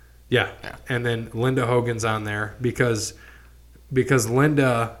there. he? Yeah. Yeah. And then Linda Hogan's on there because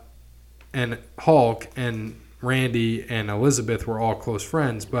Linda and Hulk and Randy and Elizabeth were all close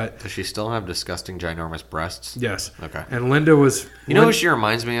friends, but Does she still have disgusting, ginormous breasts? yes. Okay. And Linda was You know who she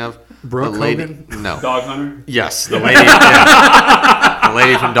reminds me of? Brooke the lady. Hogan? No. Dog Hunter. Yes, the lady. Yeah. The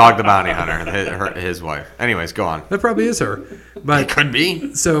lady from Dog the Bounty Hunter, his wife. Anyways, go on. that probably is her. It But could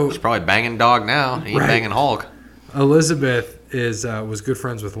be. so She's probably banging Dog now. He ain't Right. banging Hulk. Elizabeth was good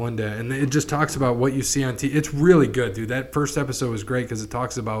friends with Linda, and it just talks about what you see on TV. It's really good, dude. That first episode was great because it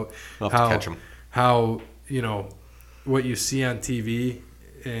talks about We'll have to catch 'em. how you know what you see on TV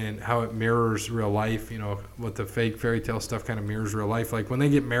and how it mirrors real life. You know what the fake fairy tale stuff kind of mirrors real life. Like when they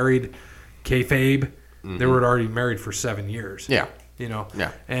get married, kayfabe, they were already married for 7 years. Yeah. You know.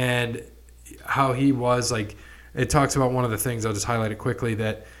 Yeah. And how he was like, it talks about one of the things. I'll just highlight it quickly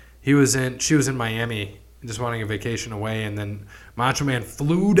that she was in Miami just wanting a vacation away, and then Macho Man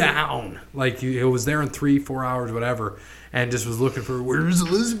flew down. Like, he was there in 3-4 hours, whatever, and just was looking for, where's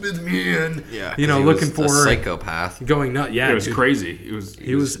Elizabeth, man? Yeah. You know, 'cause he looking was for a her. psychopath. Going nuts. Yeah, It was dude. crazy. He was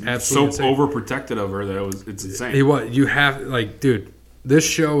was absolutely so insane. overprotected of her that it's insane. He was. You have, like, dude, this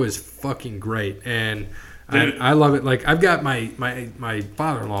show is fucking great, and Dude. I love it. Like, I've got my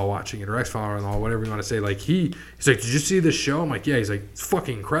father-in-law watching it, or ex-father-in-law, whatever you want to say. Like, he's like, did you see this show? I'm like, yeah. He's like, it's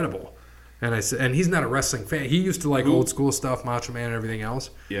fucking incredible. And I said, and he's not a wrestling fan. He used to like old school stuff, Macho Man and everything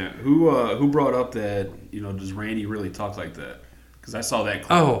else. Yeah. Who brought up that? You know, does Randy really talk like that? Because I saw that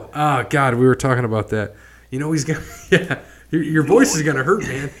clip. Oh, God, we were talking about that. You know, he's gonna, yeah, your voice is gonna hurt,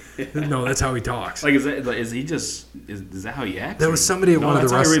 man. No, that's how he talks. Like, is that how he acts? There was somebody at no, one of the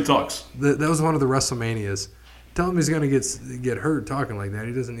that's how he really talks. That was one of the WrestleManias. Tell him he's gonna get hurt talking like that.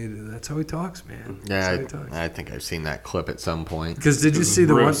 He doesn't need to. That's how he talks, man. That's how he talks. I think I've seen that clip at some point. Because did you see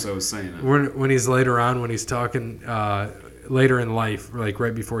the one Bruce, I was saying that. when he's later on, when he's talking later in life, like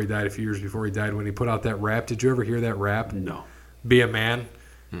right before he died, a few years before he died, when he put out that rap? Did you ever hear that rap? No. Be a Man.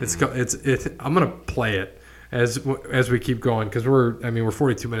 It's I'm gonna play it as we keep going because we're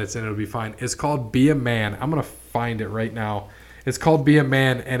 42 minutes in. It'll be fine. It's called Be a Man. I'm gonna find it right now. It's called Be a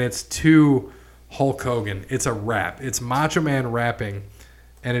Man, and it's to Hulk Hogan. It's a rap. It's Macho Man rapping,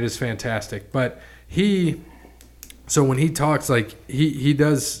 and it is fantastic. But so when he talks, like he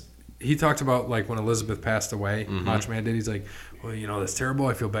talked about like when Elizabeth passed away. Macho Man did. He's like, well, you know, that's terrible.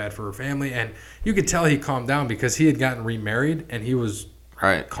 I feel bad for her family, and you could tell he calmed down because he had gotten remarried and he was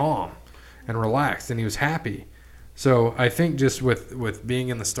Right. calm and relaxed, and he was happy. So I think just with being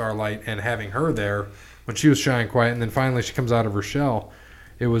in the starlight and having her there when she was shy and quiet, and then finally she comes out of her shell,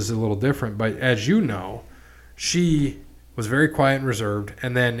 it was a little different. But as you know, she was very quiet and reserved,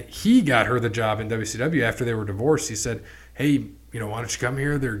 and then he got her the job in WCW after they were divorced. He said, hey, you know, why don't you come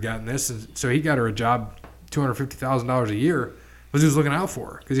here? They're getting this. And so he got her a job, $250,000 a year, because he was looking out for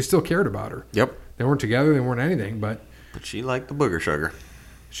her because he still cared about her. Yep. They weren't together. They weren't anything, but But she liked the booger sugar.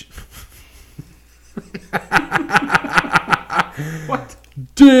 What?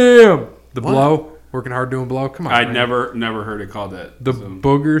 damn, the blow, working hard doing blow. Come on, I man. never heard it called that. The So,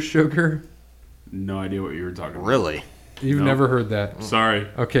 booger sugar. no idea what you were talking about. Really? You've No. never heard that. Sorry.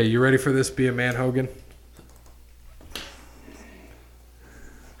 Okay, you ready for this? Be a Man, Hogan.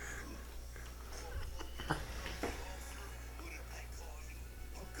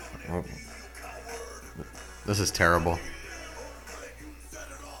 This is terrible.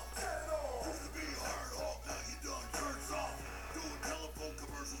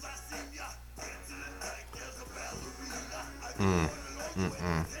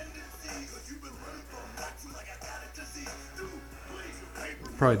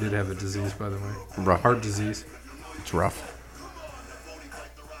 Probably did have a disease, by the way. Rough. Heart disease. It's rough.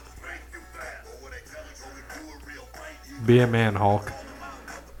 Be a Man, Hulk.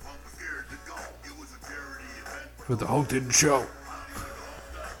 But the Hulk didn't show.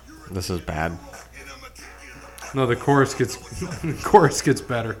 This is bad. No, the chorus gets chorus gets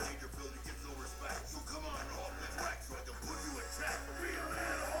better.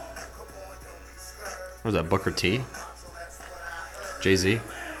 What was that, Booker T? Jay-Z?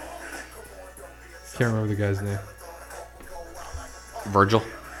 Can't remember the guy's name. Virgil?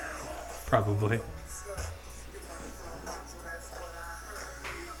 Probably.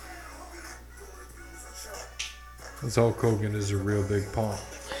 This Hulk Hogan is a real big punk.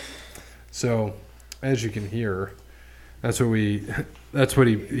 So, as you can hear, that's what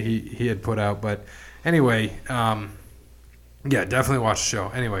he had put out. But anyway, yeah, definitely watch the show.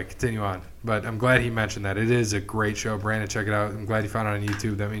 Anyway, continue on. But I'm glad he mentioned that. It is a great show. Brandon, check it out. I'm glad you found it on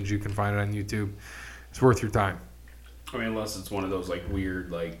YouTube. That means you can find it on YouTube. It's worth your time. I mean, unless it's one of those like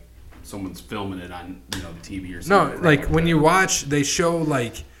weird, like someone's filming it on TV or No, something. like when you watch, they show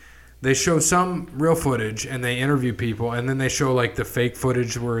some real footage and they interview people, and then they show like the fake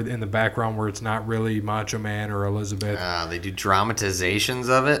footage where in the background where it's not really Macho Man or Elizabeth. They do dramatizations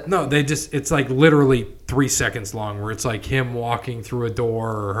of it. No, it's like literally 3 seconds long where it's like him walking through a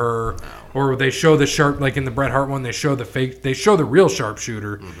door or her, or they show the sharp, like in the Bret Hart one, they show the real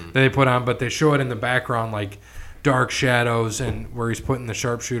sharpshooter that they put on, but they show it in the background like dark shadows and where he's putting the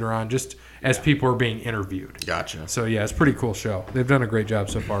sharpshooter on just as people are being interviewed. Gotcha. So yeah, it's a pretty cool show. They've done a great job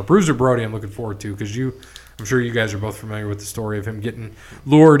so far. Bruiser Brody, I'm looking forward to because I'm sure you guys are both familiar with the story of him getting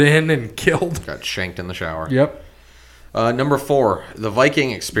lured in and killed. Got shanked in the shower. Yep. Number 4, the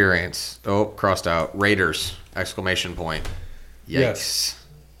Viking experience. Oh, crossed out. Raiders! Exclamation point. Yikes. Yes.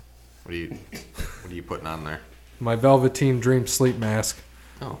 What are you putting on there? My Velveteen Dream sleep mask.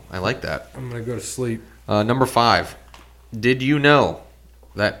 Oh, I like that. I'm gonna go to sleep. Number 5. Did you know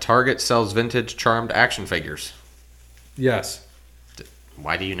that Target sells vintage Charmed action figures? Yes,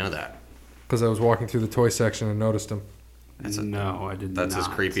 Why do you know that? because I was walking through the toy section and noticed him. No, I did not. That's as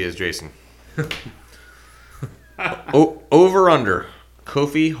creepy as Jason. Over under.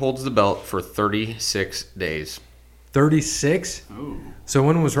 Kofi holds the belt for 36 days. 36. Ooh. So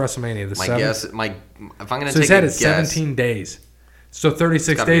when was WrestleMania? The My 7th? guess, if I'm gonna So he's take had a it guess, 17 days. So 36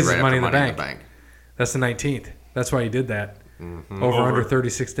 it's gotta be days right is after Money in the Bank. Bank. That's the 19th. That's why he did that. Over Over. under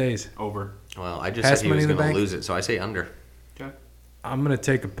 36 days. Over. Well, I just Past said he Money was in the going to Bank? lose it, so I say under. Okay. I'm gonna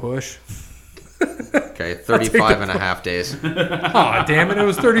take a push. Okay, 35 and a half days. Aw, damn it! It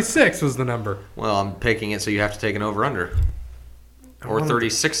was 36 was the number. Well, I'm picking it, so you have to take an over under. Or wanna-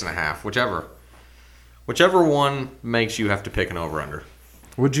 36 and a half, whichever. Whichever one makes you have to pick an over under.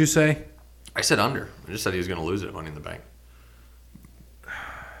 Would you say? I said under. I just said he was going to lose it at Money in the Bank.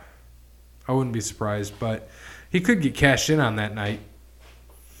 I wouldn't be surprised, but he could get cashed in on that night.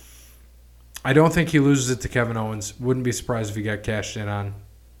 I don't think he loses it to Kevin Owens. Wouldn't be surprised if he got cashed in on.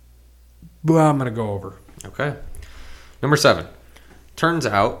 Well, I'm going to go over. Okay. Number 7. Turns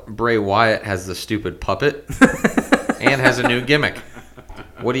out Bray Wyatt has the stupid puppet and has a new gimmick.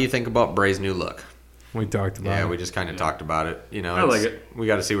 What do you think about Bray's new look? We talked about Yeah, it. we just kind of talked about it. I like it. We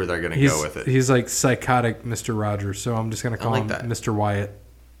got to see where they're going to go with it. He's like psychotic Mr. Rogers, so I'm just going to call like him that. Mr. Wyatt.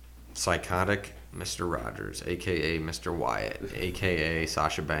 Psychotic Mr. Rogers, a.k.a. Mr. Wyatt, a.k.a.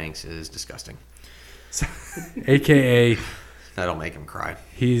 Sasha Banks is disgusting. AKA, That'll make him cry.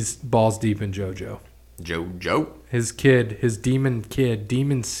 he's balls deep in JoJo. Joe? His kid, his demon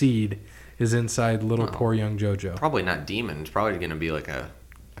seed, is inside little poor young JoJo. Probably not demon. It's probably going to be like a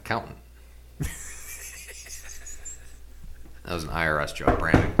accountant. That was an IRS joke,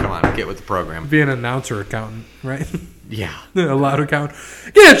 Brandon. Come on, get with the program. Be an announcer accountant, right? Yeah. A loud account.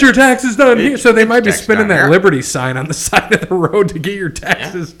 Get your taxes done here. So they might be tax spinning done that here. Liberty sign on the side of the road to get your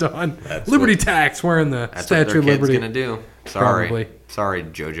taxes done. That's Liberty what- tax, wearing the That's what Statue their of kid's Liberty. going to do. Sorry. Probably. Sorry,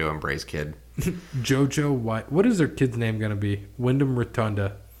 JoJo and Bray's kid. JoJo Wyatt. What is their kid's name going to be? Wyndham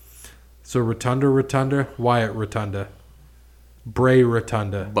Rotunda. So Rotunda, Wyatt Rotunda, Bray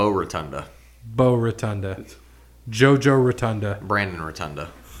Rotunda, Bo Rotunda. Bo Rotunda, JoJo Rotunda. Brandon Rotunda.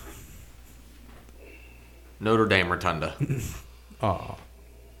 Notre Dame Rotunda. Aw.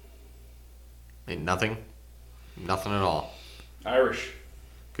 Ain't nothing? Nothing at all. Irish.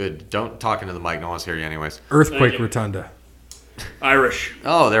 Good. Don't talk into the mic. No one's hear you anyways. Earthquake Thank you. Rotunda. Irish.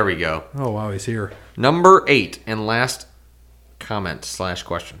 Oh, there we go. Oh, wow, he's here. Number 8 and last comment /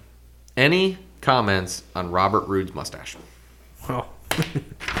 question. Any comments on Robert Roode's mustache? Oh.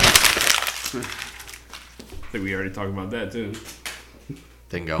 I think we already talked about that too.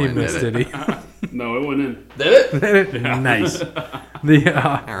 Didn't go He in, missed did it. it? No, it went in. Did it? Nice. All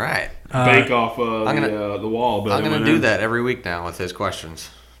right. Bank off I'm the wall, but I'm it going went to do in. that every week now with his questions.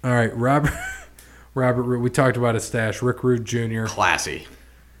 All right, Robert Roode. We talked about his stash. Rick Rude Jr. Classy.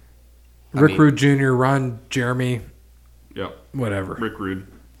 Rick Rude Jr., Ron Jeremy, Yep. whatever. Rick Rude.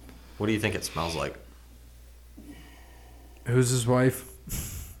 What do you think it smells like? Who's his wife?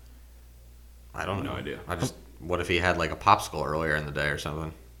 I don't No know. idea. What if he had like a popsicle earlier in the day or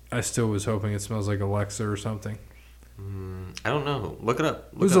something? I still was hoping it smells like Alexa or something. I don't know. Look it up.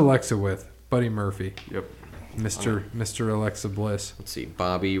 Look Who's up. Alexa with? Buddy Murphy. Yep. Mr. Alexa Bliss. Let's see.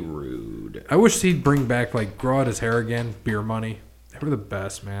 Bobby Roode. I wish he'd bring back, grow out his hair again. Beer Money. They were the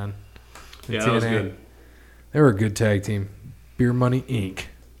best, man. In Yeah, that was TNA. good. They were a good tag team. Beer Money Inc.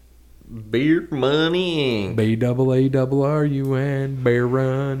 Beer Money Inc. BAARRUN, Bear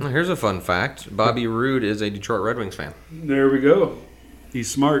Run. Here's a fun fact. Bobby Roode is a Detroit Red Wings fan. There we go. He's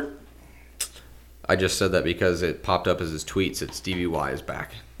smart. I just said that because it popped up as his tweet said Stevie Y is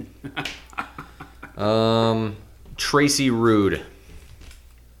back. Tracy Roode.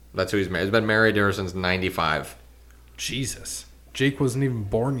 That's who he's married. He's been married ever since 95. Jesus. Jake wasn't even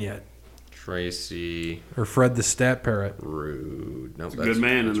born yet. Tracy Or Fred the Stat Parrot. Roode. Nope, He's a good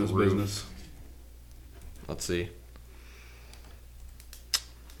man in this Roode. business. Let's see.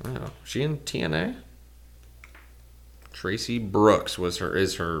 Oh, she in TNA? Tracy Brooks is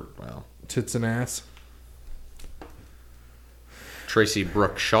her well. Tits and ass. Tracy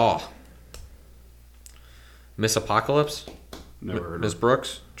Brooks Shaw. Miss Apocalypse? Never heard Miss of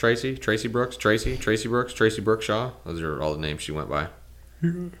Brooks? Tracy Brooks? Tracy Brooks? Tracy Brooks Shaw? Those are all the names she went by.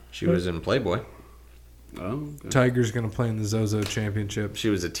 She was in Playboy. it. Oh, okay. Tiger's going to play in the Zozo Championship She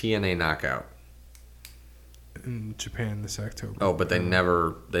was a TNA knockout. in Japan this October. Oh, but they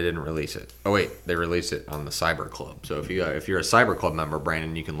didn't release it. Oh wait, they released it on the Cyber Club. So if you're a Cyber Club member,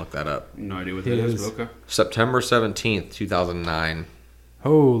 Brandon, you can look that up. No idea what He that is, is. but okay. September 17th, 2009.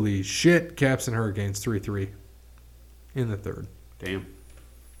 Holy shit. Caps and Hurricanes 3-3 in the third. Damn.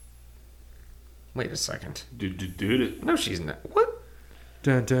 Wait a second. Dude. No, she's not. What?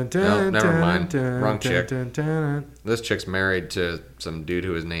 Dun, dun, No, dun, never dun, mind. dun, Wrong dun, chick. dun, dun, dun. This chick's married to some dude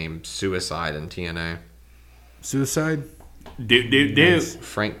who was named Suicide in TNA. Suicide? Dude.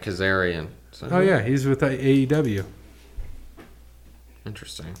 Frank Kazarian. So, Oh, yeah. He's with AEW.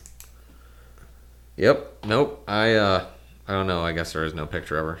 Interesting. Yep. Nope. I don't know. I guess there is no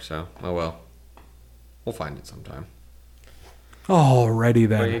picture of her. So, oh well. We'll find it sometime. Alrighty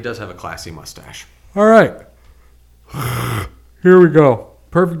But he then. does have a classy mustache. All right. Here we go.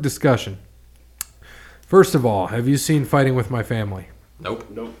 Perfect discussion. First of all, have you seen Fighting with My Family? Nope.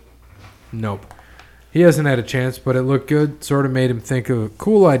 Nope. He hasn't had a chance, but it looked good. Sort of made him think of a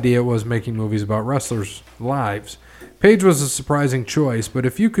cool idea was making movies about wrestlers' lives. Paige was a surprising choice, but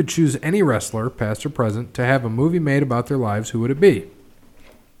if you could choose any wrestler, past or present, to have a movie made about their lives, who would it be?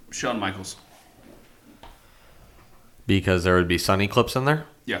 Shawn Michaels. Because there would be Sunny clips in there?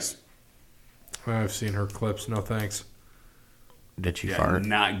 Yes. I've seen her clips. No thanks. Did she Yeah, fart?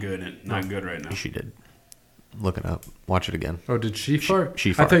 not good. Not good right now. She did. Look it up. Watch it again. Oh, did she fart? she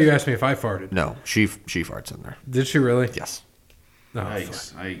I thought farted. you asked me if I farted. No, she farts in there. Did she really? Yes. No.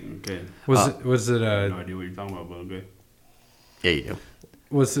 Yikes. Okay. Was it No a idea what you're talking about, but okay. Yeah, you do.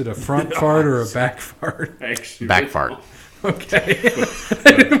 was it a front fart or a back fart? Actually, Back fart. Okay.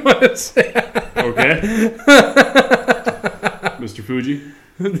 I didn't want to say. Okay. Mr. Fuji.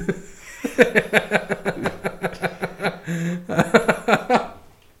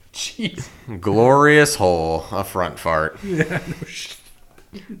 Jeez. Glorious hole. A front fart. Yeah, no shit.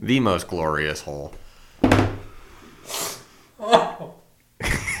 The most glorious hole.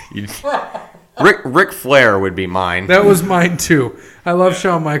 You- Ric Flair would be mine. That was mine too. I love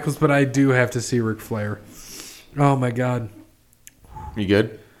Shawn Michaels, but I do have to see Ric Flair. Oh my god. You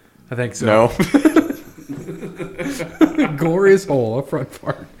good? I think so. No. Glorious hole, a front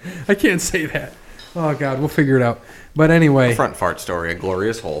fart. I can't say that. Oh god, we'll figure it out. But anyway, Front fart story. A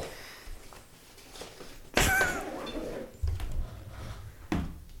glorious hole.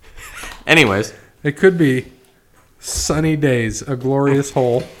 Anyways, it could be Sunny Days, a glorious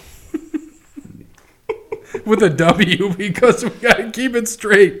hole. With a W because we gotta keep it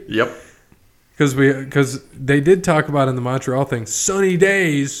straight. yep. Because they did talk about in the Montreal thing, Sunny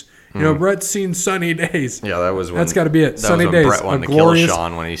Days. You know, Brett's seen Sunny Days. Yeah, that was when, That's got to be it. That Sunny was when Days, Brett wanted a to kill glorious,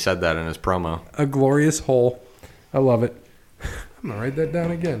 Sean when he said that in his promo. a glorious hole. I love it. I'm gonna write that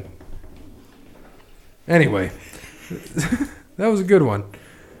down again. Anyway, that was a good one.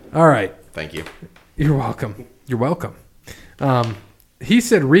 All right, Thank you. you're welcome. You're welcome. He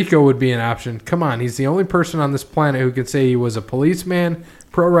said Rico would be an option. Come on, he's the only person on this planet who can say he was a policeman,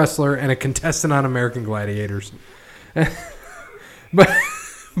 pro wrestler, and a contestant on American Gladiators.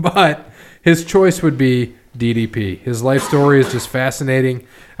 But his choice would be DDP. His life story is just fascinating.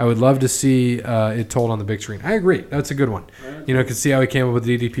 I would love to see it told on the big screen. I agree. That's a good one. You know, can see how he came up with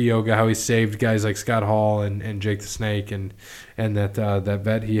DDP yoga, how he saved guys like Scott Hall and Jake the Snake, and that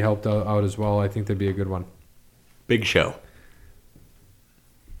vet he helped out as well. I think that'd be a good one. Big Show.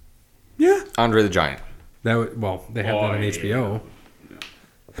 Yeah. Andre the Giant. They have that on yeah. HBO.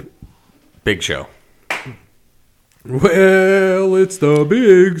 Big Show. Well, it's the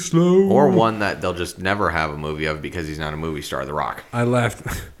big snow. Or one that they'll just never have a movie of because he's not a movie star, The Rock. I laughed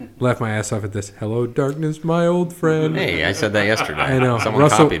my ass off at this. Hello, darkness, my old friend. Hey, I said that yesterday. I know. Someone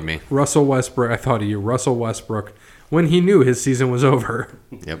copied me. Russell Westbrook. I thought of you, Russell Westbrook, when he knew his season was over.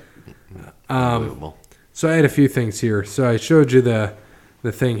 Yep. Unbelievable. So I had a few things here. So I showed you the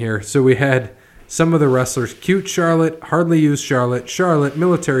thing here. So we had some of the wrestlers: cute Charlotte, hardly used Charlotte, Charlotte,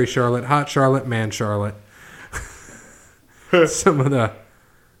 military Charlotte, hot Charlotte, man Charlotte. Some of the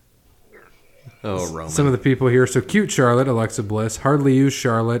Roman. Some of the people here. So cute Charlotte, Alexa Bliss. Hardly used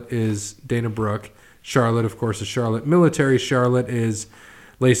Charlotte is Dana Brooke. Charlotte, of course, is Charlotte. Military Charlotte is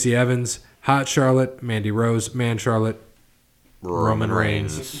Lacey Evans. Hot Charlotte, Mandy Rose. Man Charlotte, Roman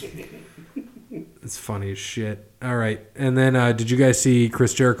Reigns. It's funny as shit. All right. And then did you guys see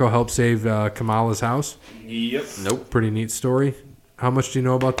Chris Jericho help save Kamala's house? Yep. Nope. Pretty neat story. How much do you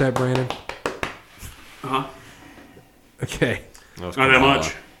know about that, Brandon? Uh-huh. Okay. Not that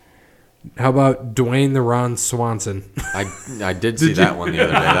much. How about Dwayne the Ron Swanson? I did see that one the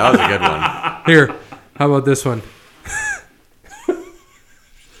other day. That was a good one. Here, how about this one?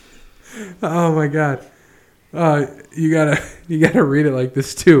 Oh my God! You gotta read it like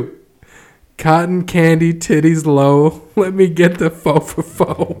this too. Cotton candy, titties low. Let me get the faux.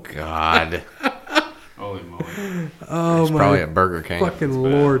 God. Holy moly. Oh It's my probably at Burger King. fucking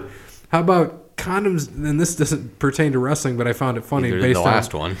Lord! How about condoms? And this doesn't pertain to wrestling, but I found it funny. Neither did based the on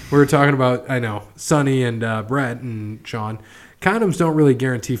last one. we were talking about. I know Sonny and Brett and Sean. Condoms don't really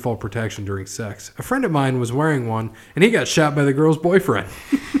guarantee full protection during sex. A friend of mine was wearing one, and he got shot by the girl's boyfriend.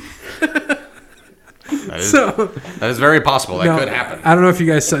 That is very possible. That Now, could happen. I don't know if you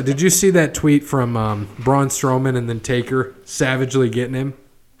guys saw. Did you see that tweet from Braun Strowman and then Taker savagely getting him?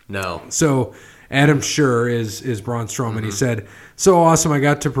 No. So Adam Schur is Braun Strowman. He said, "So awesome! I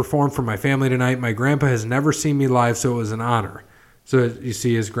got to perform for my family tonight. My grandpa has never seen me live, so it was an honor." So you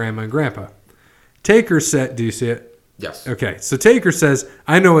see his grandma and grandpa. Taker said, "Do you see it?" Yes. Okay. So Taker says,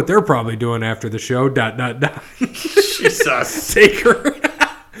 "I know what they're probably doing after the show." ... Jesus. Taker.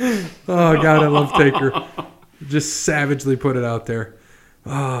 Oh God, I love Taker. Just savagely put it out there.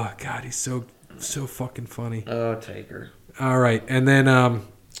 Oh God, he's so fucking funny. Oh, Taker. All right, and then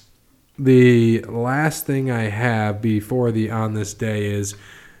the last thing I have before the on this day is,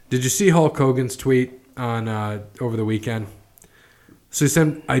 did you see Hulk Hogan's tweet on over the weekend? So he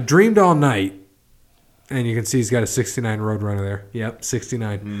said, "I dreamed all night," and you can see he's got a '69 Roadrunner there. Yep,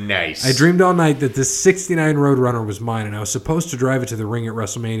 '69. Nice. I dreamed all night that this '69 Roadrunner was mine, and I was supposed to drive it to the ring at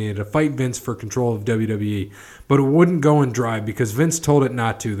WrestleMania to fight Vince for control of WWE. But it wouldn't go and drive because Vince told it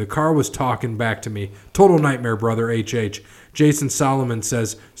not to. The car was talking back to me. Total nightmare, brother, HH. Jason Solomon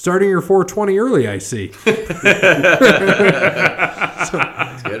says, "Starting your 420 early, I see." That's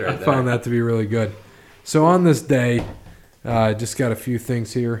good right I there. found that to be really good. So on this day, just got a few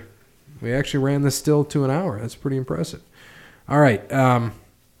things here. We actually ran this still to an hour. That's pretty impressive. All right. On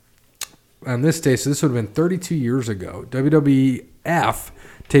this day, so this would have been 32 years ago, WWF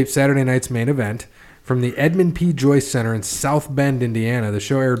taped Saturday night's main event from the Edmund P. Joyce Center in South Bend, Indiana. The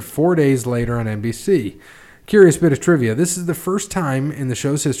show aired 4 days later on NBC. Curious bit of trivia. This is the first time in the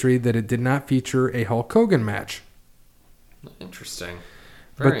show's history that it did not feature a Hulk Hogan match. Interesting.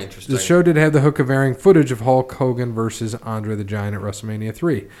 Very But interesting. the show did have the hook of airing footage of Hulk Hogan versus Andre the Giant at WrestleMania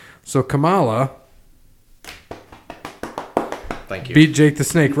 3. So Kamala Thank you. beat Jake the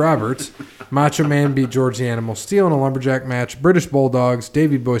Snake Roberts. Macho Man beat George the Animal Steele in a lumberjack match. British Bulldogs,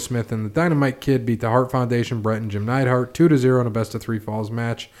 Davey Boy Smith, and the Dynamite Kid beat the Hart Foundation, Brett and Jim Neidhart, 2-0 in a best-of-3 falls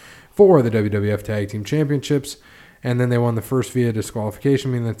match for the WWF Tag Team Championships. And then they won the first via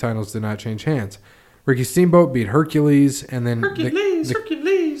disqualification, meaning the titles did not change hands. Ricky Steamboat beat Hercules, and then Hercules.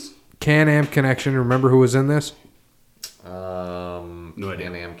 Can-Am Connection. Remember who was in this? No idea.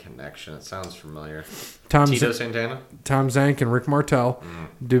 Can-Am Connection. It sounds familiar. Tom Tito Santana? Tom Zank and Rick Martel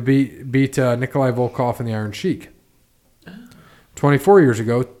to beat Nikolai Volkov and the Iron Sheik. 24 years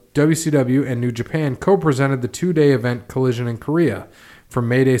ago, WCW and New Japan co-presented the two-day event Collision in Korea from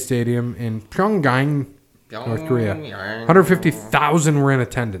Mayday Stadium in Pyongyang, North Korea. 150,000 were in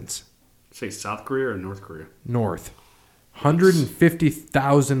attendance. Say South Korea or North Korea? North.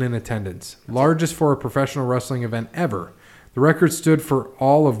 150,000 in attendance. Largest for a professional wrestling event ever. The record stood for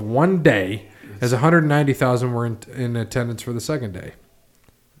all of one day, as 190,000 were in attendance for the second day.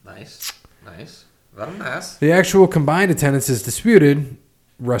 Nice. Nice. Very nice. The actual combined attendance is disputed.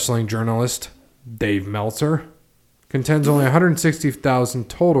 Wrestling journalist Dave Meltzer contends only 160,000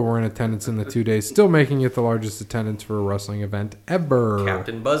 total were in attendance in the 2 days, still making it the largest attendance for a wrestling event ever.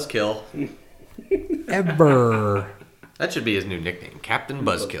 Captain Buzzkill. Ever. That should be his new nickname. Captain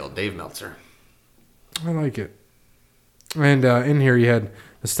Buzzkill. Dave Meltzer. I like it. And in here you had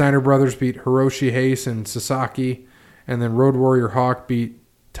the Steiner brothers beat Hiroshi Hayes and Sasaki, and then Road Warrior Hawk beat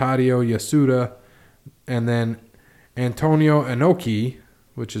Tadao Yasuda, and then Antonio Inoki,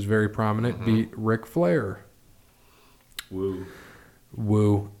 which is very prominent, beat Ric Flair. Woo.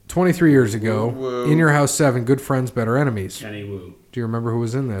 Woo. 23 years ago, Woo. In Your House 7, Good Friends, Better Enemies. Kenny Woo. Do you remember who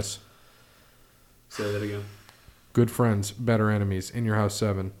was in this? Say that again. Good Friends, Better Enemies, In Your House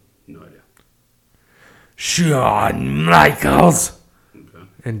 7. No idea. Shawn Michaels Okay.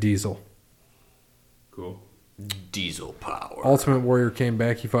 and Diesel. Cool. Diesel power. Ultimate Warrior came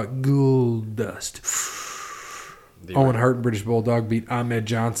back. He fought Goldust. Owen Hart and British Bulldog beat Ahmed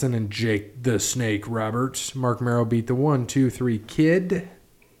Johnson and Jake the Snake Roberts. Mark Merrow beat the 1-2-3 Kid.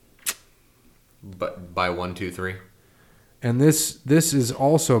 But by 1, 2, 3. And this is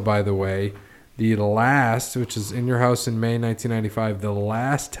also, by the way, the last, which is In Your House in May 1995, the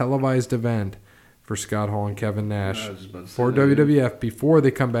last televised event for Scott Hall and Kevin Nash I was just about to say for that. WWF before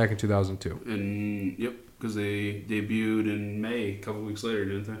they come back in 2002. And yep, because they debuted in May a couple weeks later,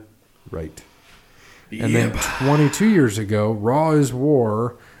 didn't they? Right. And then 22 years ago, Raw is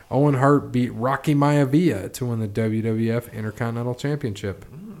War, Owen Hart beat Rocky Maivia to win the WWF Intercontinental Championship.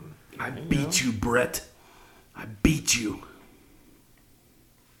 I beat you, Brett. I beat you.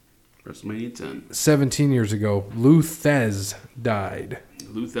 WrestleMania 10. 17 years ago, Lou Thez died.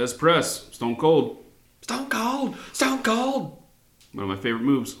 Luthez Press. Stone Cold. Stone Cold! Stone Cold! One of my favorite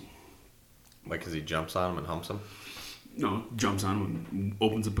moves. Like, because he jumps on him and humps him? No, jumps on him and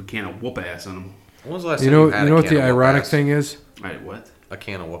opens up a can of whoop ass on him. When was the last You time know, you had you know a what can the of whoop ironic ass? thing is? Alright, what? A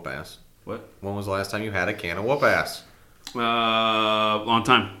can of whoop ass. What? When was the last time you had a can of whoop ass? Long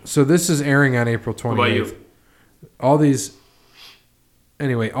time. So this is airing on April 28th. What about you? All these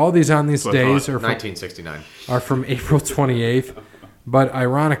on these That's what I days thought. are from, 1969. are from April 28th. But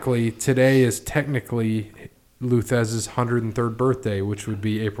ironically, today is technically Lou Thesz's 103rd birthday, which would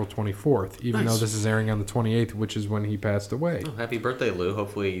be April 24th, even Nice. though this is airing on the 28th, which is when he passed away. Oh, happy birthday, Lou.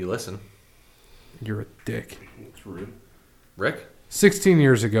 Hopefully you listen. You're a dick. That's rude. Rick? 16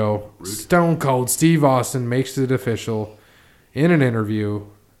 years ago, Stone Cold Steve Austin makes it official in an interview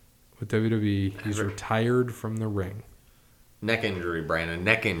with WWE. He's retired from the ring. Neck injury, Brandon.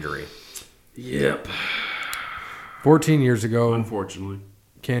 Neck injury. Yep. 14 years ago, Unfortunately.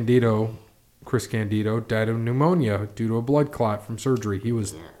 Chris Candido, died of pneumonia due to a blood clot from surgery. He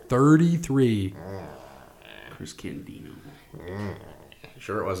was 33. Chris Candido.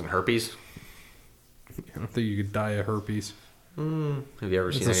 Sure it wasn't herpes? I don't think you could die of herpes. Have you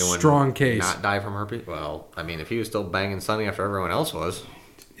ever seen a anyone strong case. not die from herpes? Well, I mean, if he was still banging Sonny after everyone else was.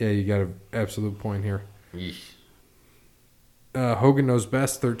 Yeah, you got an absolute point here. Yeesh. Hogan Knows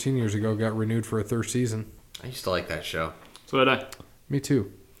Best 13 years ago got renewed for a third season. I used to like that show. So did I. Me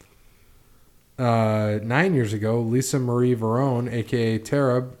too. 9 years ago, Lisa Marie Varone, a.k.a.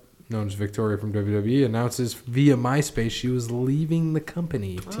 Tara, known as Victoria from WWE, announces via MySpace she was leaving the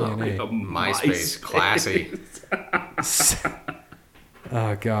company, TNA. MySpace. Classy.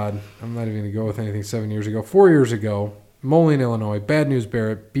 Oh, God. I'm not even going to go with anything 7 years ago. 4 years ago, Moline, Illinois, Bad News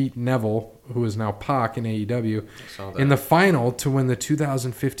Barrett beat Neville, who is now Pac in AEW, Saw that. in the final to win the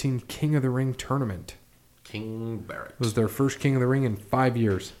 2015 King of the Ring tournament. King Barrett. It was their first King of the Ring in 5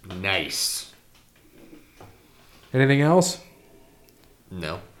 years. Nice. Anything else?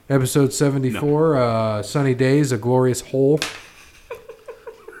 No. Episode 74, Sunny Days, A Glorious Hole.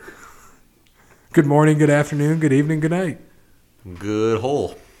 Good morning, good afternoon, good evening, good night. Good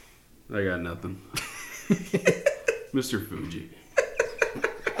hole. I got nothing. Mr. Fuji.